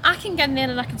day, I can get in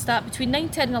there and I can start between 9,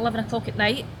 10 and 11 o'clock at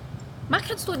night. My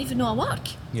kids don't even know I work.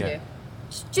 Yeah.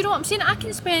 Do you know what I'm saying? I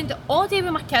can spend all day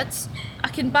with my kids, I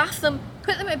can bath them,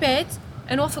 put them to bed,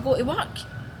 and off I go to work.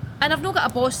 And I've not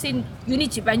got a boss saying, you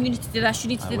need to win, you need to do this, you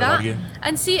need to do that.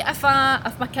 And see, if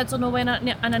my kids are not when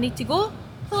and I need to go,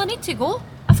 well, I need to go.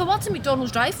 If I worked in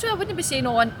McDonald's drive-thru, I wouldn't be saying,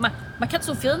 oh, my kids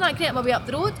don't feeling that great on my way up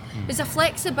the road. There's a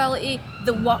flexibility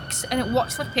that works, and it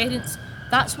works for parents.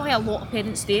 That's why a lot of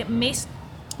parents do it.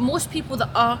 Most people that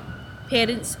are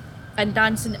parents and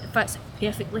dancing, it fits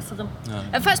perfectly for them.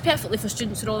 It fits perfectly for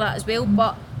students and all that as well,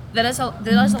 but there is a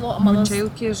lot of mothers.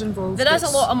 Childcare's involved. There is a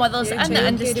lot of mothers in the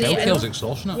industry. Childcare's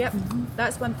extortionate. Yep,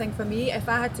 that's one thing for me. If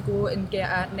I had to go and get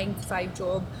a 9 to 5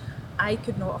 job, I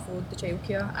could not afford the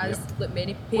childcare as like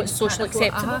many parents. What's socially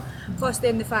acceptable. Plus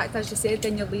then the fact, as you said,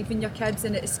 then you're leaving your kids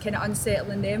and it's kind of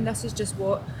unsettling them. This is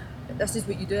what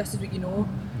you do, this is what you know.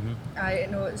 I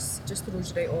know it's just throws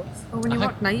you right off. Well, when you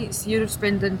work nights, you're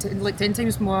spending like 10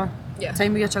 times more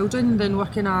time with your children than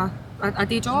working a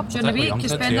day job during the week. You're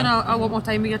spending a lot more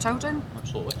time with your children.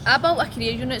 Absolutely. I built a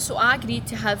career unit, so I agreed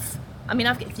to have, I've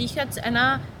got 3 kids, and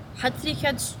I had 3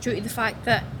 kids due to the fact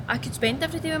that I could spend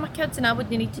every day with my kids and I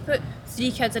wouldn't need to put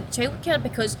 3 kids in childcare,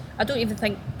 because I don't even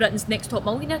think Britain's next top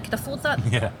millionaire could afford that.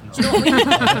 Yeah. Do you know what I mean?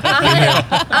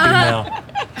 I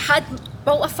had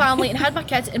built a family and had my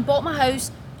kids and bought my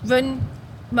house, run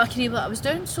my career that I was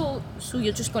doing, so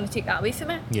you're just going to take that away from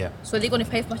me? Yeah. So they're going to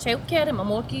pay for my childcare and my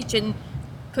mortgage and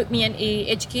put me into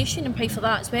education and pay for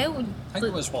that as well. I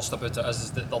think what's worst about it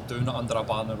is that they're doing it under a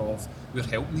banner of we're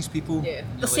helping these people. Yeah.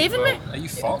 They're saving me. Are you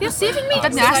fucked? They're saving me.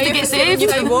 Didn't ask to get saved.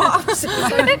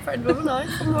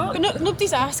 But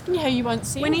nobody's asking you how you want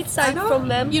saved. We need side from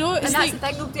them. You know, And it's that's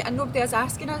like, the thing, nobody is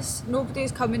asking us.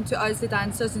 Nobody's coming to us, the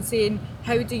dancers, and saying,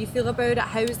 how do you feel about it?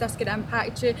 How is this going to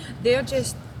impact you? They're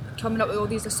just coming up with all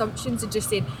these assumptions and just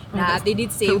saying, nah, they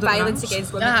need saved, violence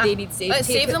against women, they need saved, Let's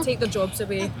save them. take their jobs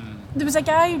away. there was a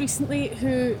guy recently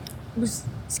who was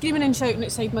screaming and shouting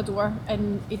outside my door,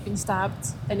 and he'd been stabbed,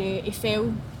 and he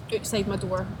fell outside my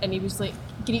door, and he was like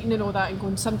greeting and all that and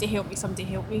going, somebody help me, somebody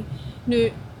help me. Now,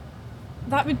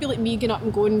 that would be like me getting up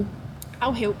and going,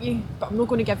 I'll help you, but I'm not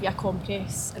going to give you a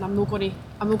compress, and I'm not going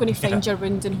to find your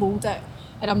wound and hold it,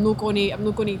 and I'm not going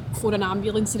to phone an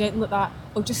ambulance or anything like that.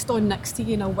 I'll just stand next to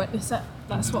you and I'll witness it.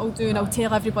 That's what I'll do, and I'll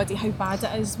tell everybody how bad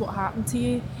it is, what happened to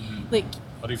you. Like,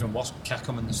 Or even worse, kick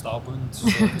them in the stab wound.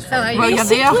 Well, you're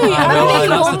there. I'll make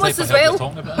him homeless as well.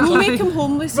 we'll make him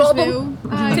homeless Rob as him.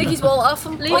 well. Take his wallet off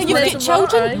him. Oh, you've got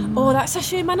children? Oh, that's a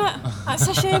shame, innit? That's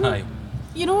a shame. Aye.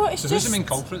 You know, it's So just... who's the main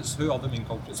culprits? Who are the main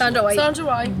culprits? Sandra White. Sandra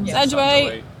White. Sandra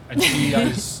White. And she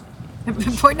is...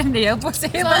 Pointing the elbow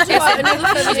saying that.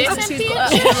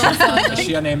 Is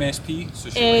she an MSP? So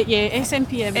she yeah,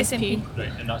 SNP, MSP. SNP.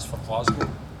 Right, and that's for Glasgow.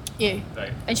 Yeah.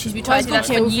 Right. And she's been trying to do that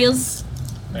for years.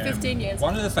 15 years.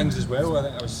 One of the things as well, I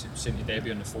think I was saying to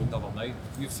Debbie on the phone the other night,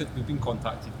 we've been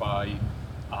contacted by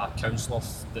a counsellor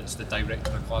that's the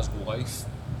director of Glasgow Life,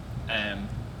 and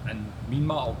me and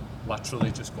Matt are literally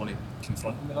just going to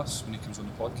confront him with this when he comes on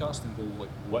the podcast and go like,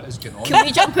 what is going on? Can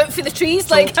we jump out for the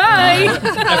trees like, hi? If we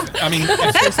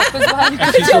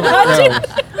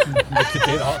could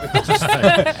do that, we could just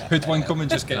hoodwink him and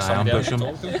just get somebody else to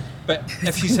talk to him. But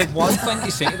if you said one thing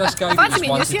to say to this guy, you just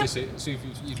wanted to say, so if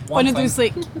you One of those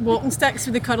like walking sticks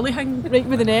with the curly hang right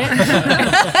with the net.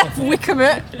 Flick him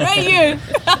out. Right, you.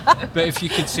 But if you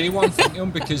could say one thing to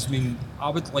him, because I mean,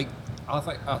 I think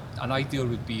an idea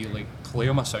would be like play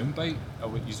him a soundbite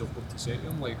of what you've got to say to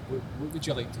him. Like, what would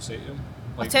you like to say to him?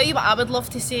 Like, I'll tell you what I would love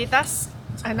to say. This,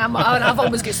 and I've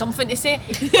always got something to say,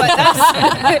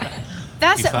 but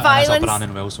this violence.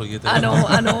 Well, so you do.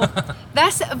 I know.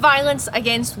 This violence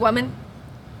against women.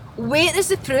 Where is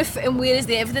the proof and where is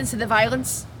the evidence of the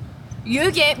violence?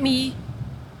 You get me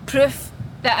proof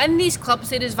that in these clubs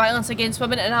there is violence against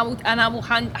women, and I will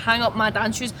hang up my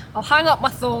dance shoes, I'll hang up my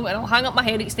thong, and I'll hang up my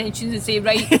hair extensions and say,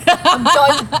 right, I'm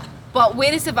done. But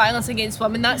where is the violence against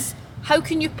women? That's how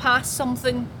can you pass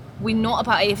something with not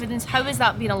about evidence? How is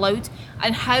that being allowed?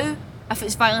 And how, if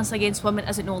it's violence against women,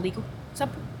 is it not legal?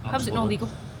 Simple. How is it not legal?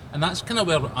 And that's kind of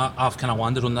where I've kind of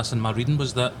wandered on this in my reading,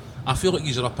 was that I feel like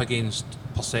you're up against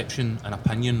perception and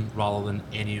opinion rather than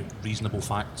any reasonable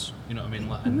facts. You know what I mean?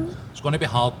 Like, and it's going to be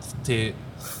hard to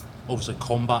obviously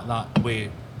combat that with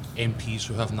MPs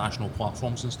who have national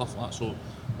platforms and stuff like that. So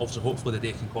obviously, hopefully, the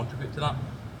day can contribute to that.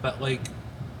 But like,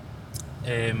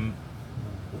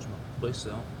 what's my place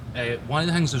there? One of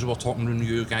the things is we were talking to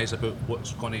you guys about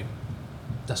what's going to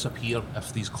disappear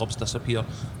if these clubs disappear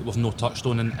that we've no touched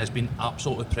on, and has been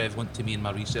absolutely prevalent to me in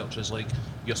my research, is like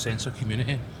your sense of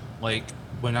community. Like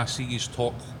when I see you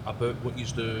talk about what you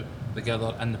do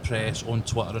together in the press, on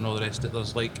Twitter and all the rest of it,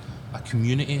 there's like a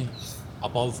community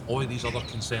above all of these other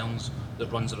concerns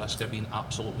that runs the risk of being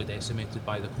absolutely decimated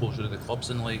by the closure of the clubs,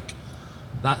 and like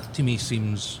that to me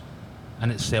seems in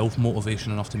itself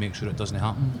motivation enough to make sure it doesn't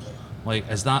happen. Like,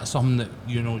 is that something that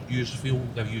you feel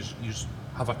that you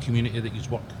have a community that you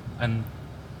work in?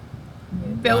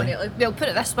 Well, put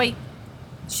it this way.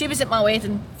 She was at my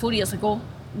wedding 4 years ago.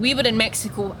 We were in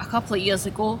Mexico a couple of years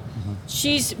ago.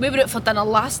 We were out for dinner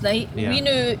last night. Yeah. We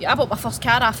knew I bought my first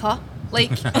car off her. Like,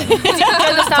 do you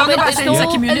understand what about sense of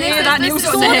community, that nails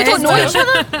it on the head. We don't know each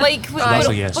other. Like, That's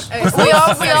a yes. We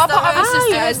are part of a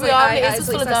system. As We are as mates of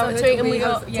solidarity, and we we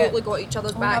have are totally got each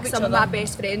other's back. have each Some of other. my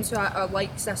best friends who are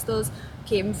like sisters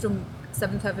came from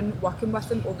Seventh Heaven, working with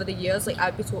them over the years, like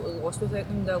I'd be totally lost without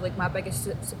them. They're like my biggest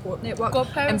support network.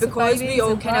 And because we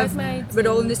all we're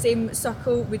all in the same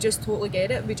circle, we just totally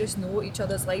get it. We just know each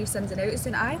other's lives ins and outs.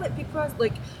 And I like people are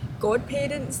like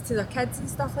godparents to their kids and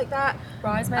stuff like that.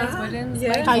 Bridesmaids, weddings,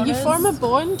 you form a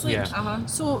bond. Like, Yeah.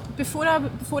 So before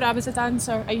I was a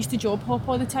dancer, I used to job hop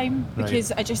all the time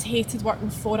because I just hated working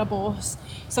for a boss.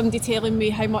 Somebody telling me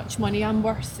how much money I'm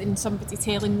worth, and somebody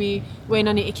telling me when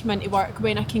I need to come into work,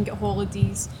 when I can get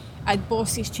holidays. I had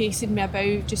bosses chasing me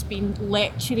about, just being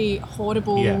lectury,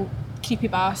 horrible, creepy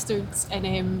bastards.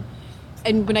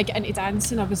 And when I get into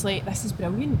dancing, I was like, this is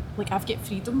brilliant. Like, I've got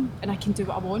freedom and I can do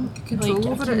what I want. Control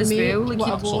over it as well. Like, what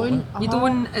I want. You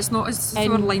don't. It's not as if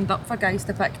you're lined up for guys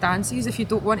to pick dances. If you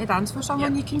don't want to dance for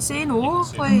someone, you can say no.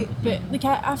 Like, but like,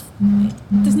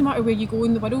 it doesn't matter where you go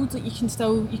in the world. Like, you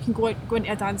can go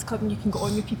into a dance club and you can go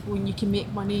on with people and you can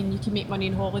make money and you can make money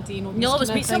on holiday and all these You'll always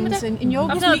kind meet of things. somebody. And you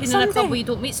always I've never meet been in a somebody. club where you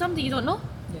don't meet somebody you don't know.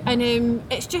 And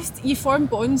it's just, you form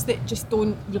bonds that just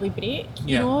don't really break,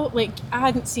 you know? Like, I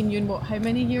hadn't seen you in how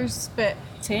many years, but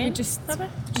 10, we just go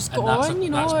And on, you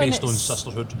know? That's based and on it's,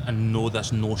 sisterhood and know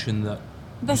this notion that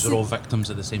This these are all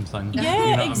victims of the same thing. yeah, You know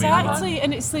what I mean? exactly.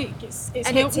 And it's like, it's And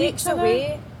it helping takes each other.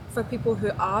 away for people who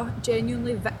are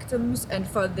genuinely victims and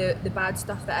for the bad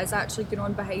stuff that is actually going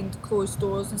on behind closed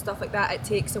doors and stuff like that. It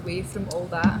takes away from all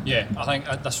that. Yeah, I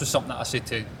think this was something that I said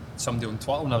to somebody on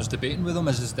Twitter when I was debating with them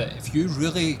is that if you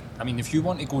really, if you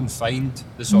want to go and find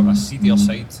the sort of seedier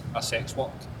side of sex work,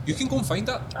 you can go and find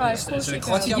it.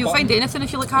 you'll find anything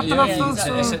if you look hard enough.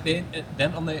 It's at the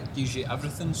internet gives you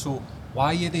everything, so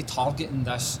why are they targeting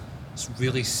this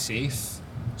really safe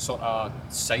sort of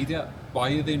side of it?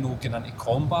 Why are they not getting into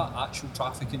combat actual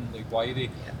trafficking? Like, why are they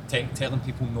telling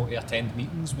people not to attend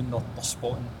meetings when they're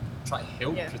spotting, trying to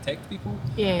help protect people?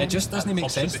 Yeah. It just doesn't make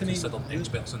sense to me. Considered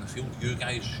experts in the field. You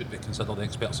guys should be considered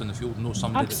experts in the field. No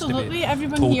somebody Absolutely, that's to be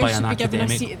everyone told here by an should be given a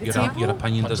academic seat at the your, table. your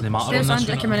opinion doesn't matter on There's this.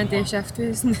 Andrea come in and do shift to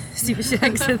us and see what she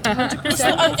thinks of that.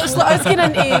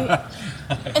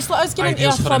 It's like us getting into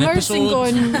Ideas our for an plumbers and episode.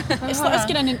 going. It's like us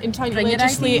getting in and trying to Bring your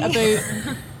legislate ID.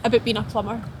 about being a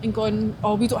plumber and going,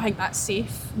 oh, we don't think that's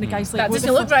safe. And the guy's like, That what doesn't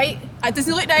the look fuck? right. It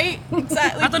doesn't look right.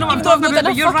 Exactly. I don't know what I'm I've talking not about, done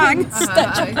but a you're fucking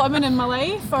wrong. stitch of plumbing in my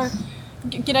life, or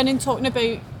get in and talking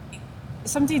about.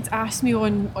 Somebody had asked me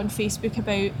on Facebook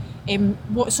about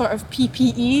what sort of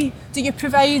PPE do you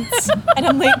provide, and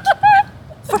I'm like,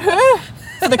 for who?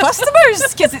 For the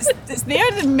customers, because it's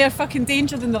there in more fucking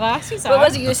danger than the lasses are. What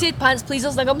was it you said? Pants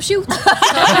pleasers, the gum shield.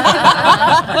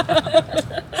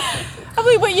 I'm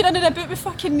like, what, you're in and about with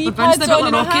fucking knee We've bounced pads the on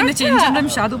and a Rocky in the changing haircut? room,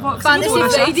 shadow box. Fantasy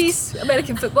Fridays,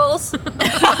 American footballers.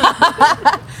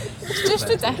 It's just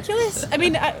ridiculous. I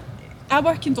mean, I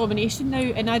work in domination now,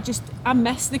 and I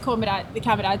miss the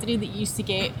camaraderie that you used to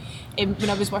get when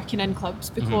I was working in clubs,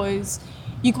 because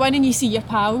you go in and you see your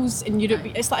pals, and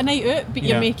it's like a night out, but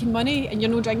you're making money and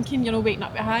you're no drinking, you're not waking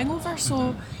up with a hangover.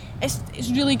 So it's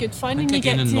really good fun, I think and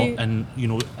you again, get to.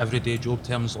 in everyday job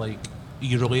terms, like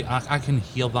you really, I can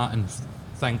hear that and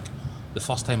think the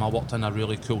first time I worked in a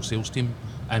really cool sales team,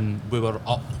 and we were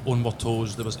up on our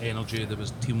toes. There was energy, there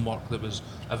was teamwork, there was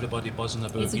everybody buzzing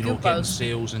about It's a getting good buzz.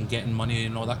 sales and getting money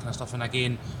and all that kind of stuff. And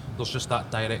again, there's just that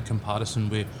direct comparison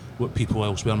with what people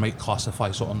elsewhere might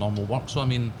classify sort of normal work. So I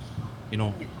mean,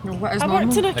 No, what is I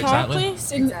worked in a car Exactly.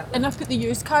 place, and I've got the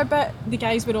used car bit. The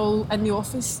guys were all in the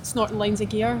office snorting lines of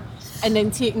gear and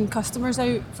then taking customers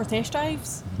out for test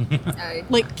drives. Aye.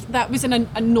 Like, that was a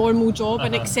normal job,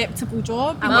 an acceptable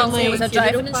job. And Well, we're it was a like,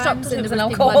 driving instructor and it was an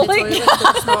alcoholic.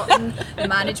 The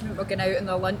management were going out on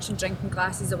their lunch and drinking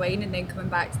glasses of wine and then coming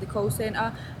back to the call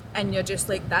centre, and you're just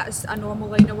like, that's a normal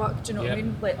line of work. Do you know what I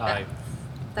mean? Like, Aye.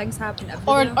 things happen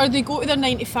everywhere. or they go to their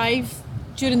 9 to 5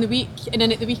 during the week, and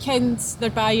then at the weekends they're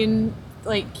buying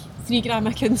like 3 gram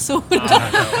of console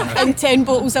and 10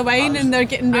 bottles of wine, and they're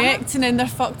getting wrecked, and then they're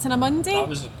fucked on a Monday. That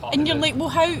was a part And of you're the- like, well,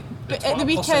 how? But at the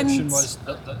perception weekends, was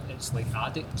that it's like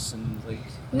addicts and like.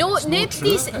 No, it's not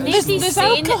nobody's true. there's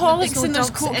saying that alcoholics no and there's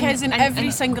drugs cokeheads in every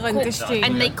single industry.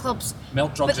 and nightclubs.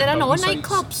 Milk, drugs But there are and no building sites.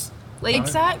 nightclubs. Like,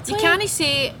 Exactly. You can't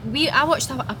say I watched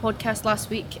a podcast last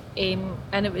week,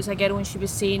 and it was a girl, and she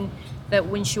was saying that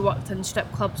when she worked in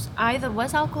strip clubs, there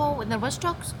was alcohol and there was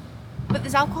drugs, but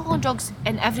there's alcohol and drugs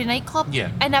in every nightclub,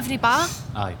 in every bar.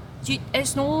 Aye.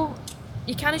 It's no.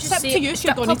 You can't just It's up say to you if you're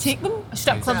strip going to clubs- take them.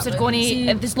 Strip clubs are going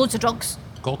to. There's loads of drugs.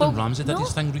 Gordon Well, Ramsay did no.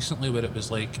 his thing recently where it was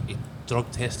like he drug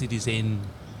tested his own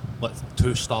like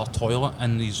 2-star toilet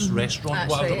in his restaurant,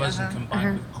 That's whatever right, it was, and come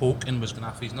back with coke and was going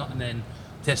after his nut, and then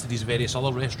tested these various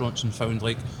other restaurants and found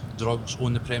like drugs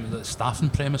on the premise, staff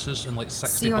and premises in like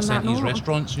 60% of these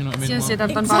restaurants. You know what I mean? I said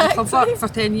I've done bar club work for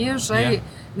 10 years, right?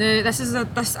 Yeah. Now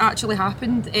this actually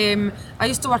happened. I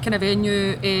used to work in a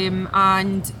venue,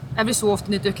 and every so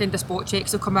often they do kind of spot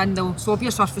checks. They'll come in, they'll swab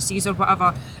your surfaces or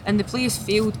whatever, and the place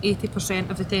failed 80%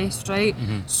 of the test, right?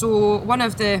 So one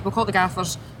of we'll call it the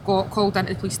gaffers, got called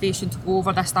into the police station to go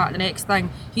over this, that and the next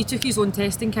thing. He took his own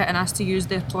testing kit and asked to use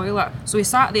their toilet. So he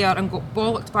sat there and got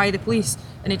bollocked by the police,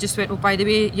 and he just went, oh, by the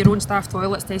way, your own staff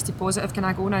toilet's tested positive, can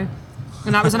I go now?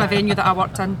 And that was in a venue that I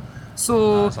worked in.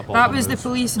 So that was the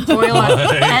police toilet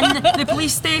in the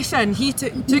police station. He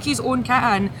took his own kit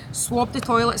in, swabbed the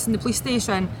toilets in the police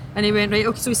station, and he went, right,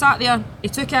 okay, so he sat there, he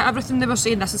took it, everything they were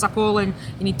saying, this is appalling,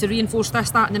 you need to reinforce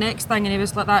this, that and the next thing, and he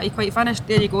was like that, he quite finished,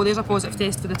 there you go, there's a positive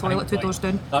test for the toilet 2 doors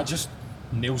down. That just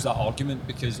nails that argument,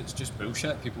 because it's just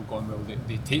bullshit. People going, well,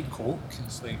 they take coke,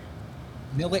 it's like,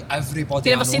 nearly everybody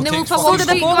Have you ever seen the takes Wolf of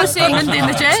the Ball saying in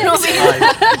the jet?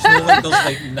 There's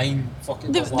like 9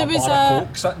 fucking There was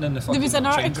coke sitting in the fucking There was an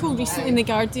article room. recently in The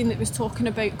Guardian that was talking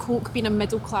about coke being a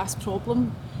middle class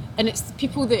problem, and it's the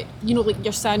people that, you know, like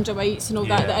your Sandra Whites and all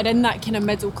that are in that kind of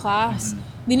middle class.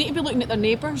 They need to be looking at their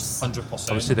neighbours.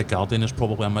 100%. I would say The Guardian is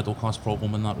probably a middle class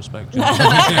problem in that respect.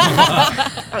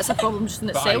 That's a problem just in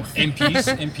But itself.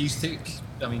 MPs take.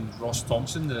 I mean, Ross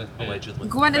Thompson, Allegedly.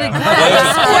 Go into the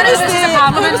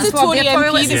Where was the Tory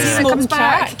MP that smoked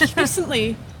crack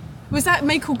recently? Was that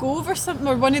Michael Gove or something,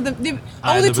 or one of them?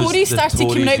 All the Tories started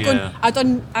coming out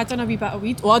going, I done a wee bit of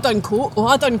weed. Oh, I done coke. Oh,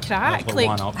 I done crack. Like,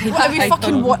 what are we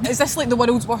fucking? What is this, like the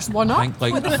world's worst one-up? I think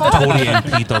like what the fuck? Tory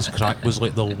MP does crack was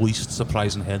like the least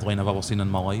surprising headline I've ever seen in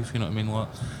my life. You know what I mean? Like,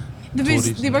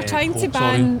 they were trying to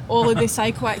ban all of the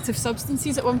psychoactive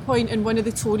substances at one point, and one of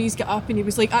the Tories got up and he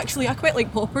was like, actually, I quite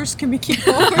like poppers, can we keep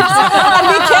poppers? And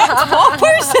we kept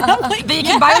poppers. And I'm like, you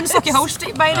can buy on Socky Hall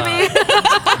Street, by the way.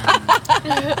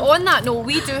 On that note,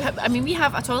 we do have, we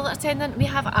have a toilet attendant, we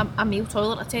have a male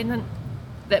toilet attendant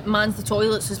that mans the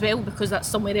toilets as well, because that's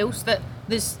somewhere else that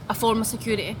there's a form of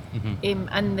security in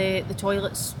the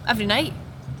toilets every night.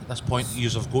 At this point, you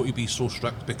have got to be so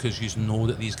strict because you know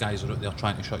that these guys are out there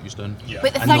trying to shut you down. Yeah.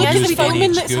 But the thing is, the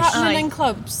filming that's happening in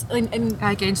clubs and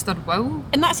against their will,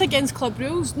 and that's against club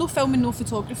rules. No filming, no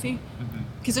photography,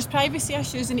 because there's privacy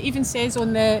issues, and it even says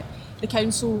on the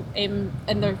council in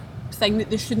their thing that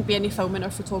there shouldn't be any filming or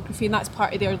photography, and that's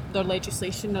part of their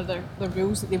legislation or their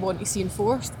rules that they want to see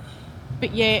enforced.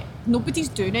 But yet nobody's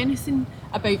doing anything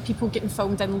about people getting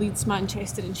filmed in Leeds,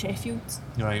 Manchester and Sheffield.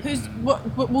 Right.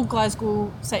 What will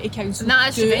Glasgow City Council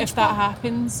do if that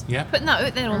happens? Yeah. Putting that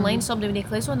out there online, somebody with no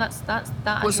clothes on, that's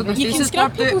you can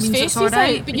scrub people's faces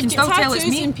out, but you've got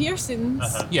tattoos and piercings.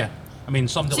 Yeah. I mean,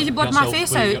 somebody. See, you blurred my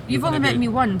face out. You've only met me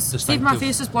once. See, if my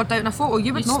face is blurred out in a photo,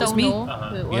 you would know it's me. Who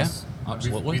it was. Yeah,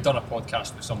 absolutely. We've done a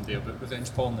podcast with somebody about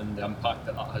revenge porn and the impact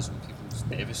that has on people is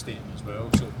devastating as well.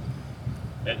 So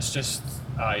it's just,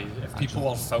 if people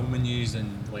are filming you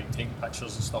and like taking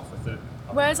pictures and stuff with it.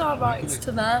 Where's our rights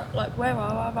to that? Like, where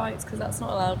are our rights? Because that's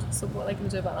not allowed. So what are they going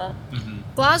to do about that?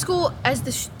 Glasgow is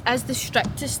the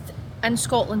strictest in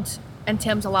Scotland in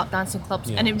terms of lap dancing clubs,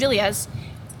 and it really is.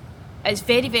 It's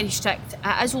very, very strict.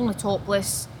 It is only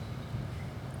topless.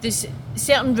 There's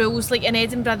certain rules, like in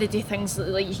Edinburgh they do things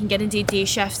like you can get into day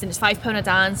shifts and it's £5 a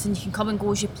dance and you can come and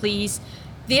go as you please.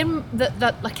 They're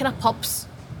the kind of pubs.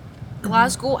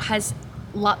 Glasgow has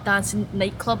lap dancing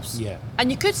nightclubs. Yeah.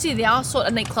 And you could say they are sort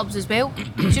of nightclubs as well.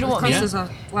 Do you know what I mean? There's a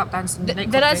lap dancing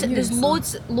nightclub there's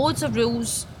loads of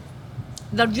rules.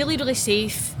 They're really, really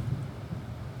safe.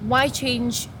 Why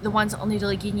change the ones that aren't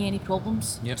really giving you any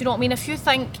problems? Yep. Do you know what I mean? If you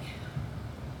think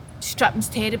stripping's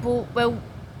terrible, well,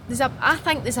 I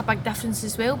think there's a big difference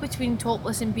as well between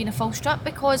topless and being a full strip,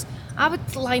 because I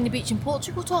would lie on the beach in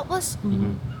Portugal topless.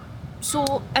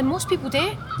 So, and most people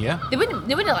do. Yeah. They wouldn't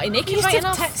lie naked right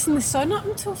enough. tits in the sun up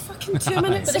until fucking 2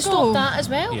 minutes but they stopped that as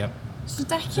well. Yeah. It's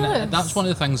ridiculous. That's one of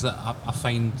the things that I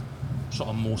find sort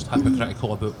of most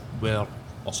hypocritical about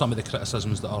or some of the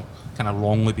criticisms that are kind of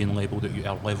wrongly being levelled at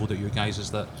you guys,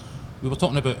 is that we were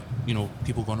talking about, you know,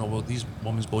 people going, oh, well, these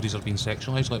women's bodies are being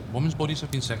sexualised. Like, women's bodies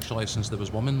have been sexualised since there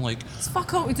was women. Like, it's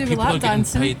fuck all to do with lap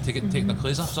dancing. People are getting paid to take their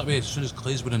clothes off. That way, as soon as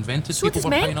clothes were invented, so people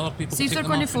were paying other people See, to if they're take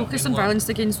going them to off, focus on violence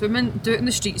against women, do it in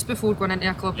the streets before going into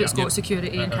a club that's got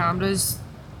security and cameras.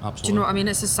 Absolutely. Do you know what I mean?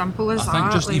 It's as simple as that. I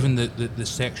think just even the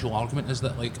sexual argument is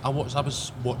that, like, I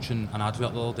was watching an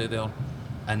advert the other day there,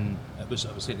 and I was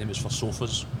saying it was for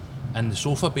sofas, and the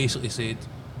sofa basically said,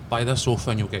 buy this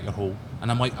sofa and you'll get your hole.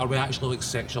 And I'm like, are we actually like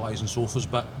sexualising sofas?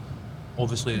 But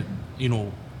obviously, you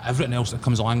know, everything else that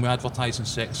comes along with advertising,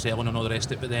 sex selling and all the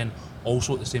rest of it, but then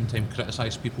also at the same time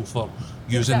criticise people for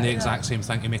using the exact same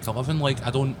thing to make a living. Like,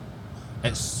 I don't,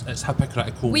 it's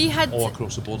hypocritical all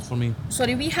across the board for me.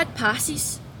 Sorry, we had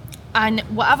passes, and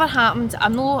whatever happened,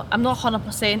 I'm not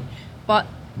 100%, but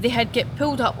they had get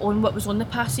pulled up on what was on the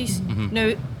passes. Now,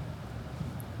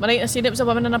 am I right in saying it was a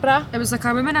woman in a bra? It was like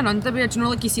a woman in underwear, do you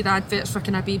know, like you see the adverts for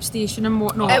kind of Babe Station and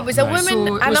whatnot. It was a woman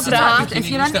in a bra. If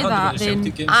you're into that, then...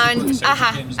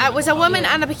 It was a woman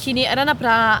in a bikini or in a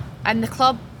bra, and the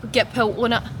club would get pulled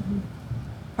on it.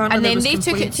 And then they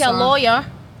took it to a lawyer,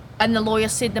 and the lawyer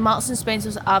said the Marks and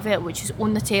Spencer's advert, which is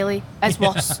on the telly, is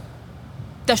worse.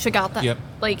 Disregard it. Yep.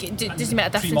 Like, it doesn't make a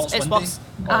difference. It's worse.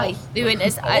 Aye, they went,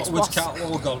 it's worse.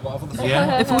 Catalogue or whatever the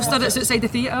fuck. The poster that's outside the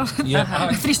theatre.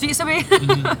 3 streets away.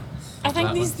 I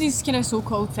think these kind of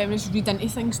so-called feminists read into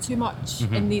things too much,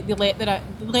 and they let their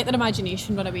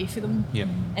imagination run away from them,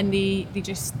 and they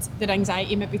just, their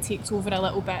anxiety maybe takes over a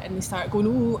little bit, and they start going,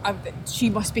 oh, she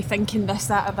must be thinking this,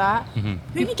 that or that. Who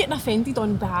are you getting offended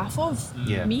on behalf of?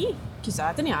 Me? Because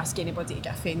I didn't ask anybody to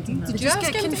get offended. Did you just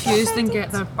get confused and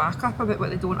get their back up about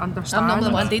what they don't understand? I'm not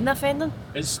the one doing the offending.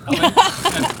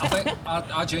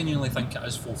 I genuinely think it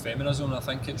is full feminism. I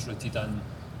think it's rooted in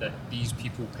that these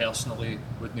people personally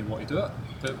wouldn't want to do it.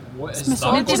 But what is that?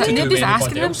 Nobody's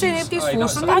asking them to, nobody's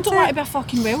forcing them. I don't want to be a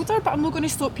fucking welder, but I'm not going to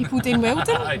stop people doing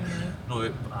welding.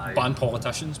 Ban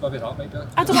politicians, maybe that might be it.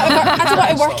 I don't want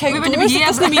to work outdoors. It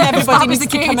doesn't mean everybody needs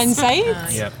to come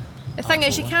inside. The thing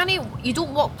is, you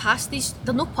don't walk past these.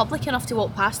 They're not public enough to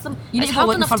walk past them. It's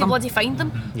hard enough to bloody find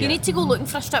them. You need to go looking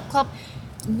for a strip club.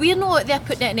 We're not out there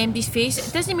putting it in MD's face.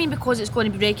 It doesn't mean because it's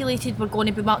going to be regulated, we're going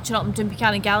to be marching up and doing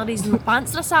Buchanan galleries and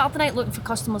pants on a Saturday night looking for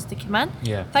customers to come in.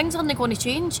 Things aren't going to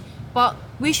change, but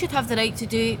we should have the right to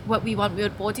do what we want with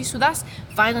our bodies. So that's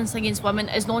violence against women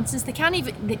is nonsense. They can't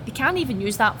even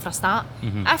use that for a start.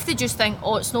 If they just think,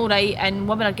 oh, it's not right and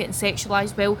women are getting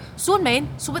sexualised, well, so are men.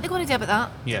 So what are they going to do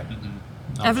about that?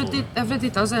 Everybody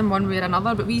does it in one way or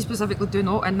another, but we specifically do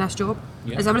not in this job.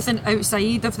 Is everything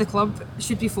outside of the club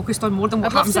should be focused on more than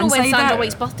what happens inside it. When Sandra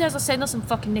White's birthday is, I send her some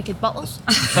fucking naked butlers.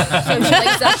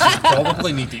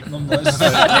 Probably need eating them. Oh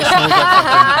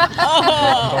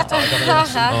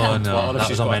no, that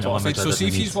was a mental image. So see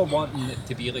if you were wanting it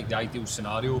to be like the ideal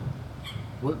scenario,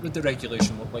 what would the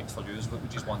regulation look like for you? What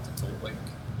would you want it to look like?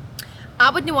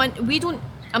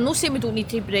 I'm not saying we don't need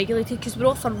to be regulated because we're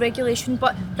all for regulation,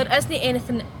 but there isn't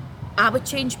anything I would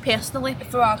change personally.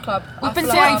 For our club. Open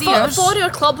to ideas. For our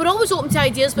club, we're always open to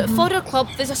ideas, but for our club,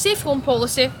 there's a safe home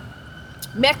policy.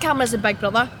 Mere cameras and Big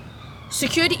Brother.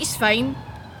 Security's fine.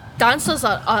 Dancers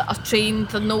are trained.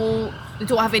 They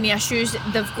don't have any issues.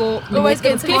 They've got the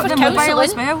mobile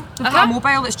as well. They've got a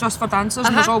mobile that's just for dancers,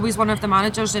 and there's always one of the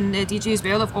managers and the DJ as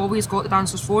well. They've always got the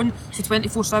dancer's phone. So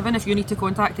 24/7, if you need to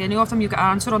contact any of them, you get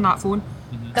an answer on that phone.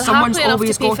 Someone's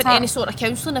always got it. For any sort of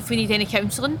counselling if we need any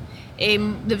counselling.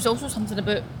 There was also something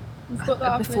about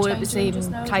before it was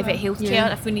private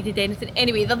healthcare if we needed anything.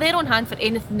 Anyway, they're there on hand for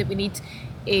anything that we need.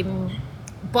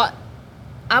 But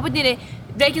I would need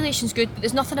regulation's good, but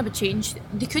there's nothing I would change.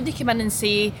 They couldn't come in and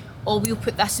say, oh, we'll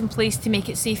put this in place to make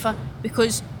it safer,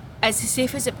 because it's as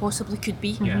safe as it possibly could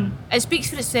be. It speaks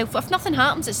for itself. If nothing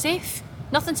happens, it's safe.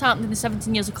 Nothing's happened in the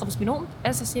 17 years the club's been open.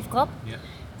 It's a safe club.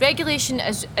 Regulation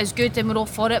is good and we're all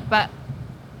for it, but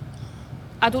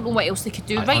I don't know what else they could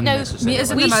do. Right now, meet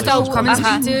us in the middle, come and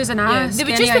speak to us and ask. They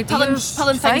would just be pulling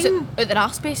things out their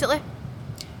arse, basically.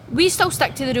 We still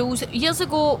stick to the rules. Years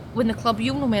ago, when the club,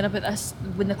 you'll know more about this,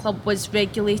 when the club was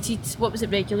regulated, what was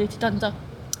it regulated under?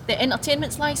 The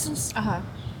entertainment's licence.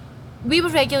 We were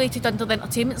regulated under the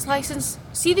entertainment's licence.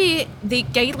 See the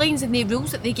guidelines and the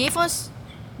rules that they gave us?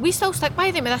 We still stick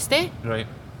by them to this day. Right.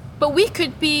 But we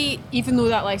could be, even though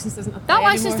that licence doesn't apply. That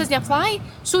licence doesn't apply.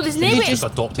 So there's no way.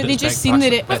 But they just seen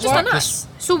that it works.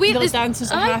 So the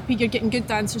dancers are happy. You're getting good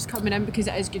dancers coming in because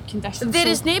it is good conditions. There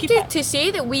is nobody to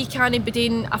say that we can't be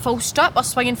doing a full strip or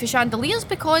swinging for chandeliers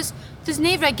because there's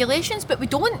no regulations, but we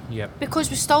don't.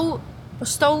 Because we're still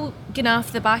going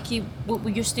off the back of what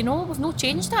we used to know. We've not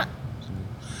changed that.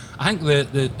 I think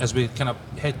as we kind of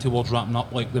head towards wrapping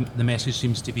up, like the message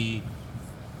seems to be,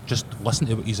 just listen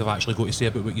to what you've actually got to say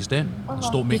about what you're doing.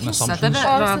 Stop making assumptions.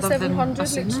 Ask the 700,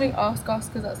 literally ask us,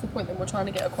 because that's the point that we're trying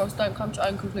to get across. Don't come to our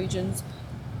own conclusions.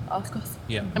 Ask us.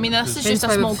 I mean, this is just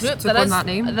a small group. There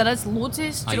is loads of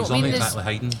us. Do you know what I mean? Exactly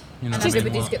hiding.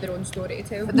 Everybody's got their own story to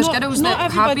tell. But there's girls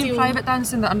that have been private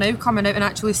dancing that are now coming out and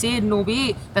actually saying, no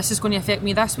way, this is going to affect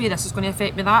me this way, this is going to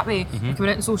affect me that way. They're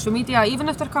coming out on social media, even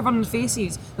if they're covering their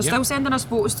faces, they're still sending us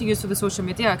photos to use for the social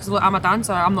media, because look, I'm a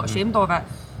dancer, I'm not ashamed of it.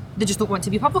 they just don't want to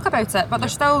be public about it. But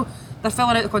they're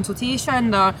filling out the consultation,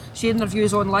 they're sharing their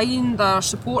views online, they're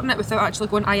supporting it without actually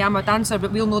going, I am a dancer,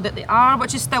 but we'll know that they are,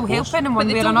 which is still helping in one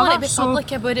way or another. But they don't want to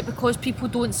be public about it because people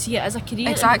don't see it as a career.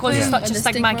 Exactly. Because there's such a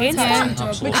stigma against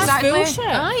it. Which is bullshit.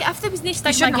 Aye, if there was no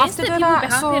stigma against it, people would be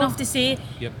happy enough to say,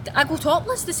 I go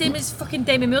topless, the same as fucking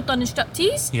Demi Moore done in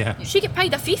striptease. Yeah. She get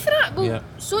paid a fee for it. Well,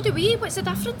 so do we. What's the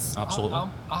difference? Absolutely.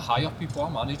 I hire people, I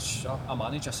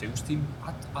manage a sales team.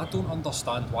 I don't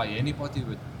understand why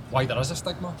there is a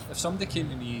stigma. If somebody came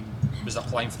to me and was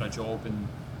applying for a job and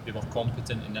they were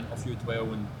competent and interviewed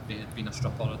well and they had been a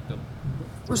stripper,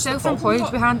 we're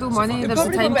self-employed, we handle money, there's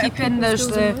the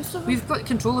timekeeping, we've got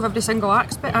control of every single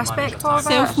aspect of it.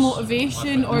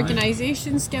 Self-motivation,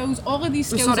 organisation skills, all of these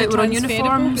skills are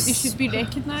transferable, but they should be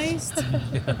recognised.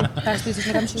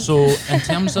 So in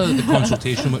terms of the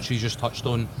consultation which you just touched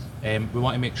on, we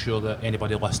want to make sure that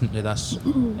anybody listening to this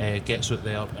gets out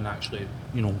there and actually,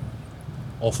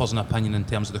 offers an opinion in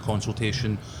terms of the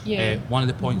consultation. One of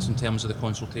the points in terms of the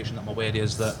consultation that I'm aware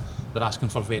is that they're asking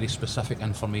for very specific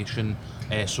information.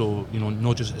 So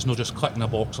it's not just clicking a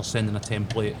box or sending a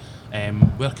template.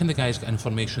 Where can the guys get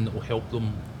information that will help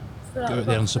them go out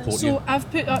there and support you? So I've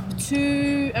put up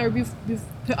we've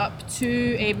put up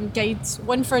two guides,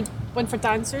 one for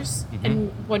dancers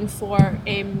and one for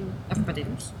everybody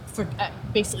else, for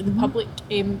basically the public.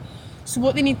 So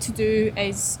what they need to do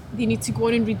is they need to go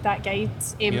on and read that guide.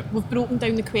 We've broken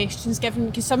down the questions given,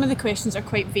 because some of the questions are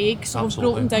quite vague, so we've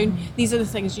broken down, these are the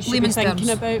things you should be thinking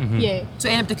about. So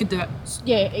anybody could do it.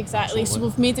 Yeah, exactly. So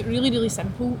we've made it really, really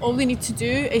simple. All they need to do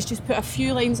is just put a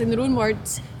few lines in their own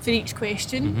words for each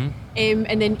question,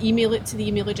 and then email it to the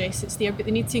email address that's there, but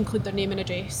they need to include their name and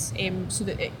address so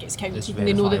that it gets counted and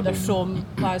they know that they're from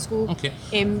Glasgow.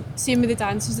 Same with the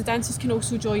dancers can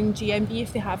also join GMB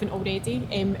if they haven't already,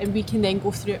 and we can then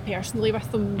go through it personally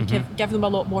with them, give them a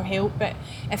lot more help. But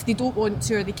if they don't want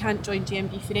to or they can't join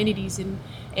GMB for any reason,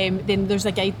 then there's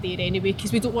a guide there anyway,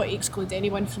 because we don't want to exclude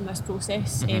anyone from this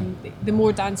process. The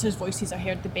more dancers' voices are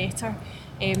heard, the better.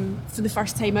 For the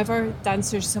first time ever,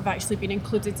 dancers have actually been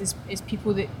included as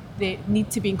people that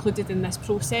need to be included in this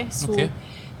process. So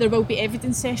there will be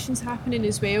evidence sessions happening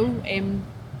as well.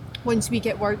 Once we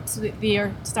get word that they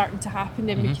are starting to happen,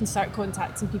 then we can start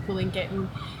contacting people and getting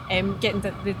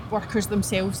the workers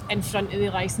themselves in front of the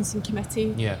licensing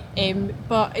committee.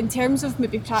 But in terms of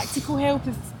maybe practical help,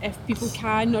 if people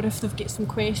can, or if they've got some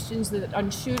questions that they're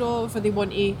unsure of, or they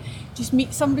want to just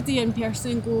meet somebody in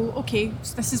person and go, okay,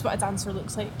 so this is what a dancer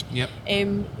looks like.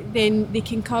 Then they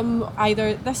can come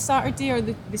either this Saturday or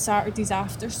the Saturdays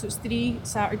after. So it's 3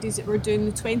 Saturdays that we're doing.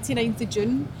 The 29th of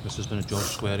June. This is done at George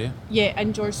Square,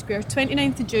 in George Square.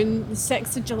 29th of June, the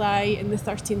 6th of July and the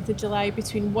 13th of July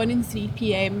between 1 and 3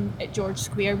 p.m. at George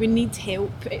Square. We need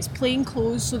help. It's plain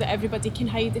clothes so that everybody can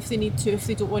hide if they need to, if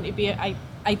they don't want to be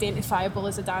identifiable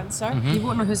as a dancer. You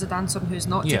won't know who's a dancer and who's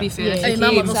not, to be fair.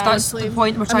 That's the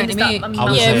point we're trying to make.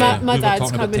 My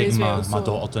dad's coming as well. My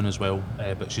daughter down as well,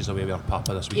 but she's away with her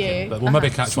papa this weekend. But we'll maybe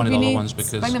catch one of the other ones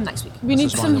because bring them next week. We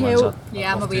need some help.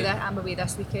 I'm away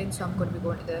this weekend, so I'm going to be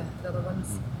going to the other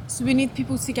ones. So we need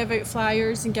people to give out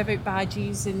flyers and give out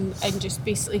badges and just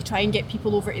basically try and get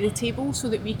people over to the table so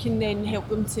that we can then help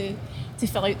them to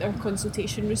fill out their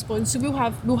consultation response. So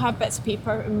we'll have bits of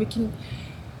paper and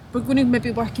we're going to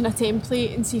maybe work in a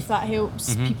template and see if that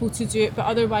helps people to do it, but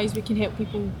otherwise we can help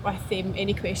people with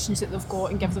any questions that they've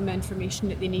got and give them the information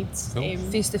that they need.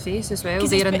 Face to face as well,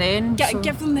 there and then.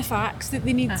 Give them the facts that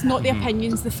they need, not the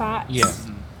opinions, the facts.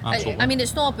 I mean,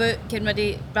 it's not about getting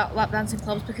rid of lap dancing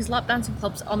clubs, because lap dancing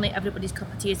clubs aren't like everybody's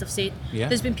cup of tea, as I've said.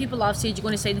 There's been people that have said you're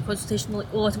going to sign the consultation like,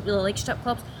 I don't really like strip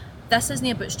clubs. This isn't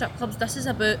about strip clubs, this is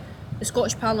about the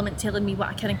Scottish Parliament telling me what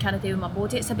I can and can't do with my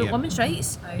body. It's about women's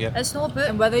rights. It's not about,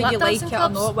 and whether you like it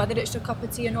clubs. or not, whether it's your cup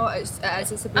of tea or not, it's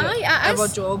about our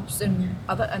jobs and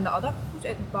the other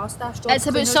bar staff jobs. It's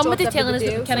about somebody telling us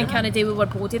that we can and can't do with our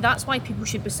body. That's why people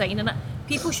should be signing it.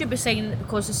 People should be signing it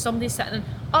because there's somebody sitting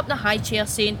up in a high chair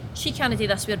saying she can't do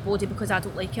this with her body because I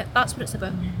don't like it. That's what it's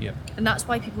about. And that's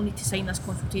why people need to sign this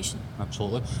consultation.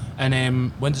 Absolutely.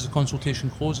 And when does the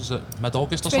consultation close? Is it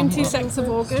mid-August or something? 26th of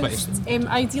August.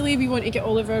 Ideally we want to get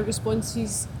all of our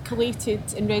responses collated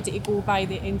and ready to go by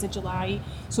the end of July.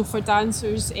 So for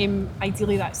dancers,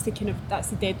 ideally that's the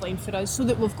deadline for us, so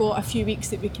that we've got a few weeks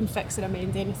that we can fix or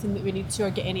amend anything that we need to, or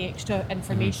get any extra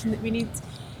information that we need.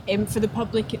 For the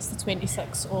public, it's the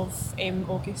 26th of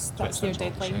August. That's their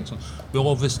deadline. Excellent. We'll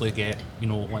obviously get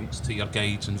links to your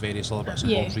guides and various other bits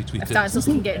and bobs retweeted. If dancers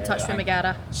can get in touch with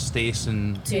Megara. Stace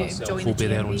and myself will be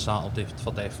there on Saturday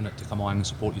for definite to come along and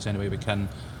support you any way we can.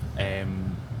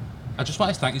 I just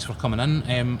want to thank you for coming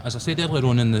in. As I said earlier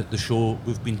on in the show,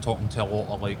 we've been talking to a lot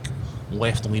of like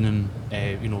left-leaning,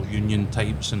 union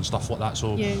types and stuff like that.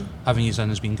 So having you in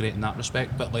has been great in that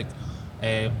respect. But like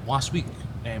last week,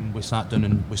 we sat down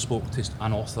and we spoke to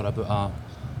an author about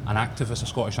an activist, a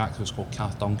Scottish activist called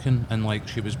Kath Duncan, and like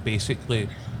she was basically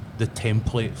the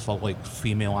template for like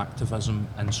female activism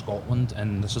in Scotland,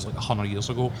 and this is like 100 years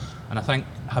ago. And I think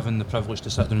having the privilege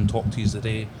to sit down and talk to you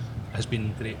today has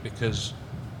been great, because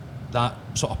that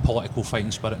sort of political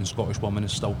fighting spirit in Scottish women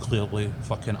is still clearly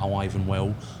fucking alive and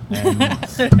well.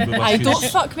 I don't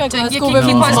fuck with Glasgow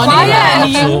women's money. quiet.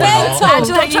 You mental.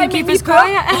 Angela, try and keep us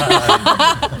quiet.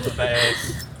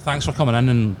 Thanks for coming in,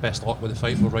 and best of luck with the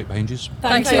fight. We're right behind you.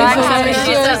 Thank you.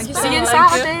 See you on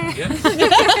Saturday.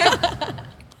 Yeah.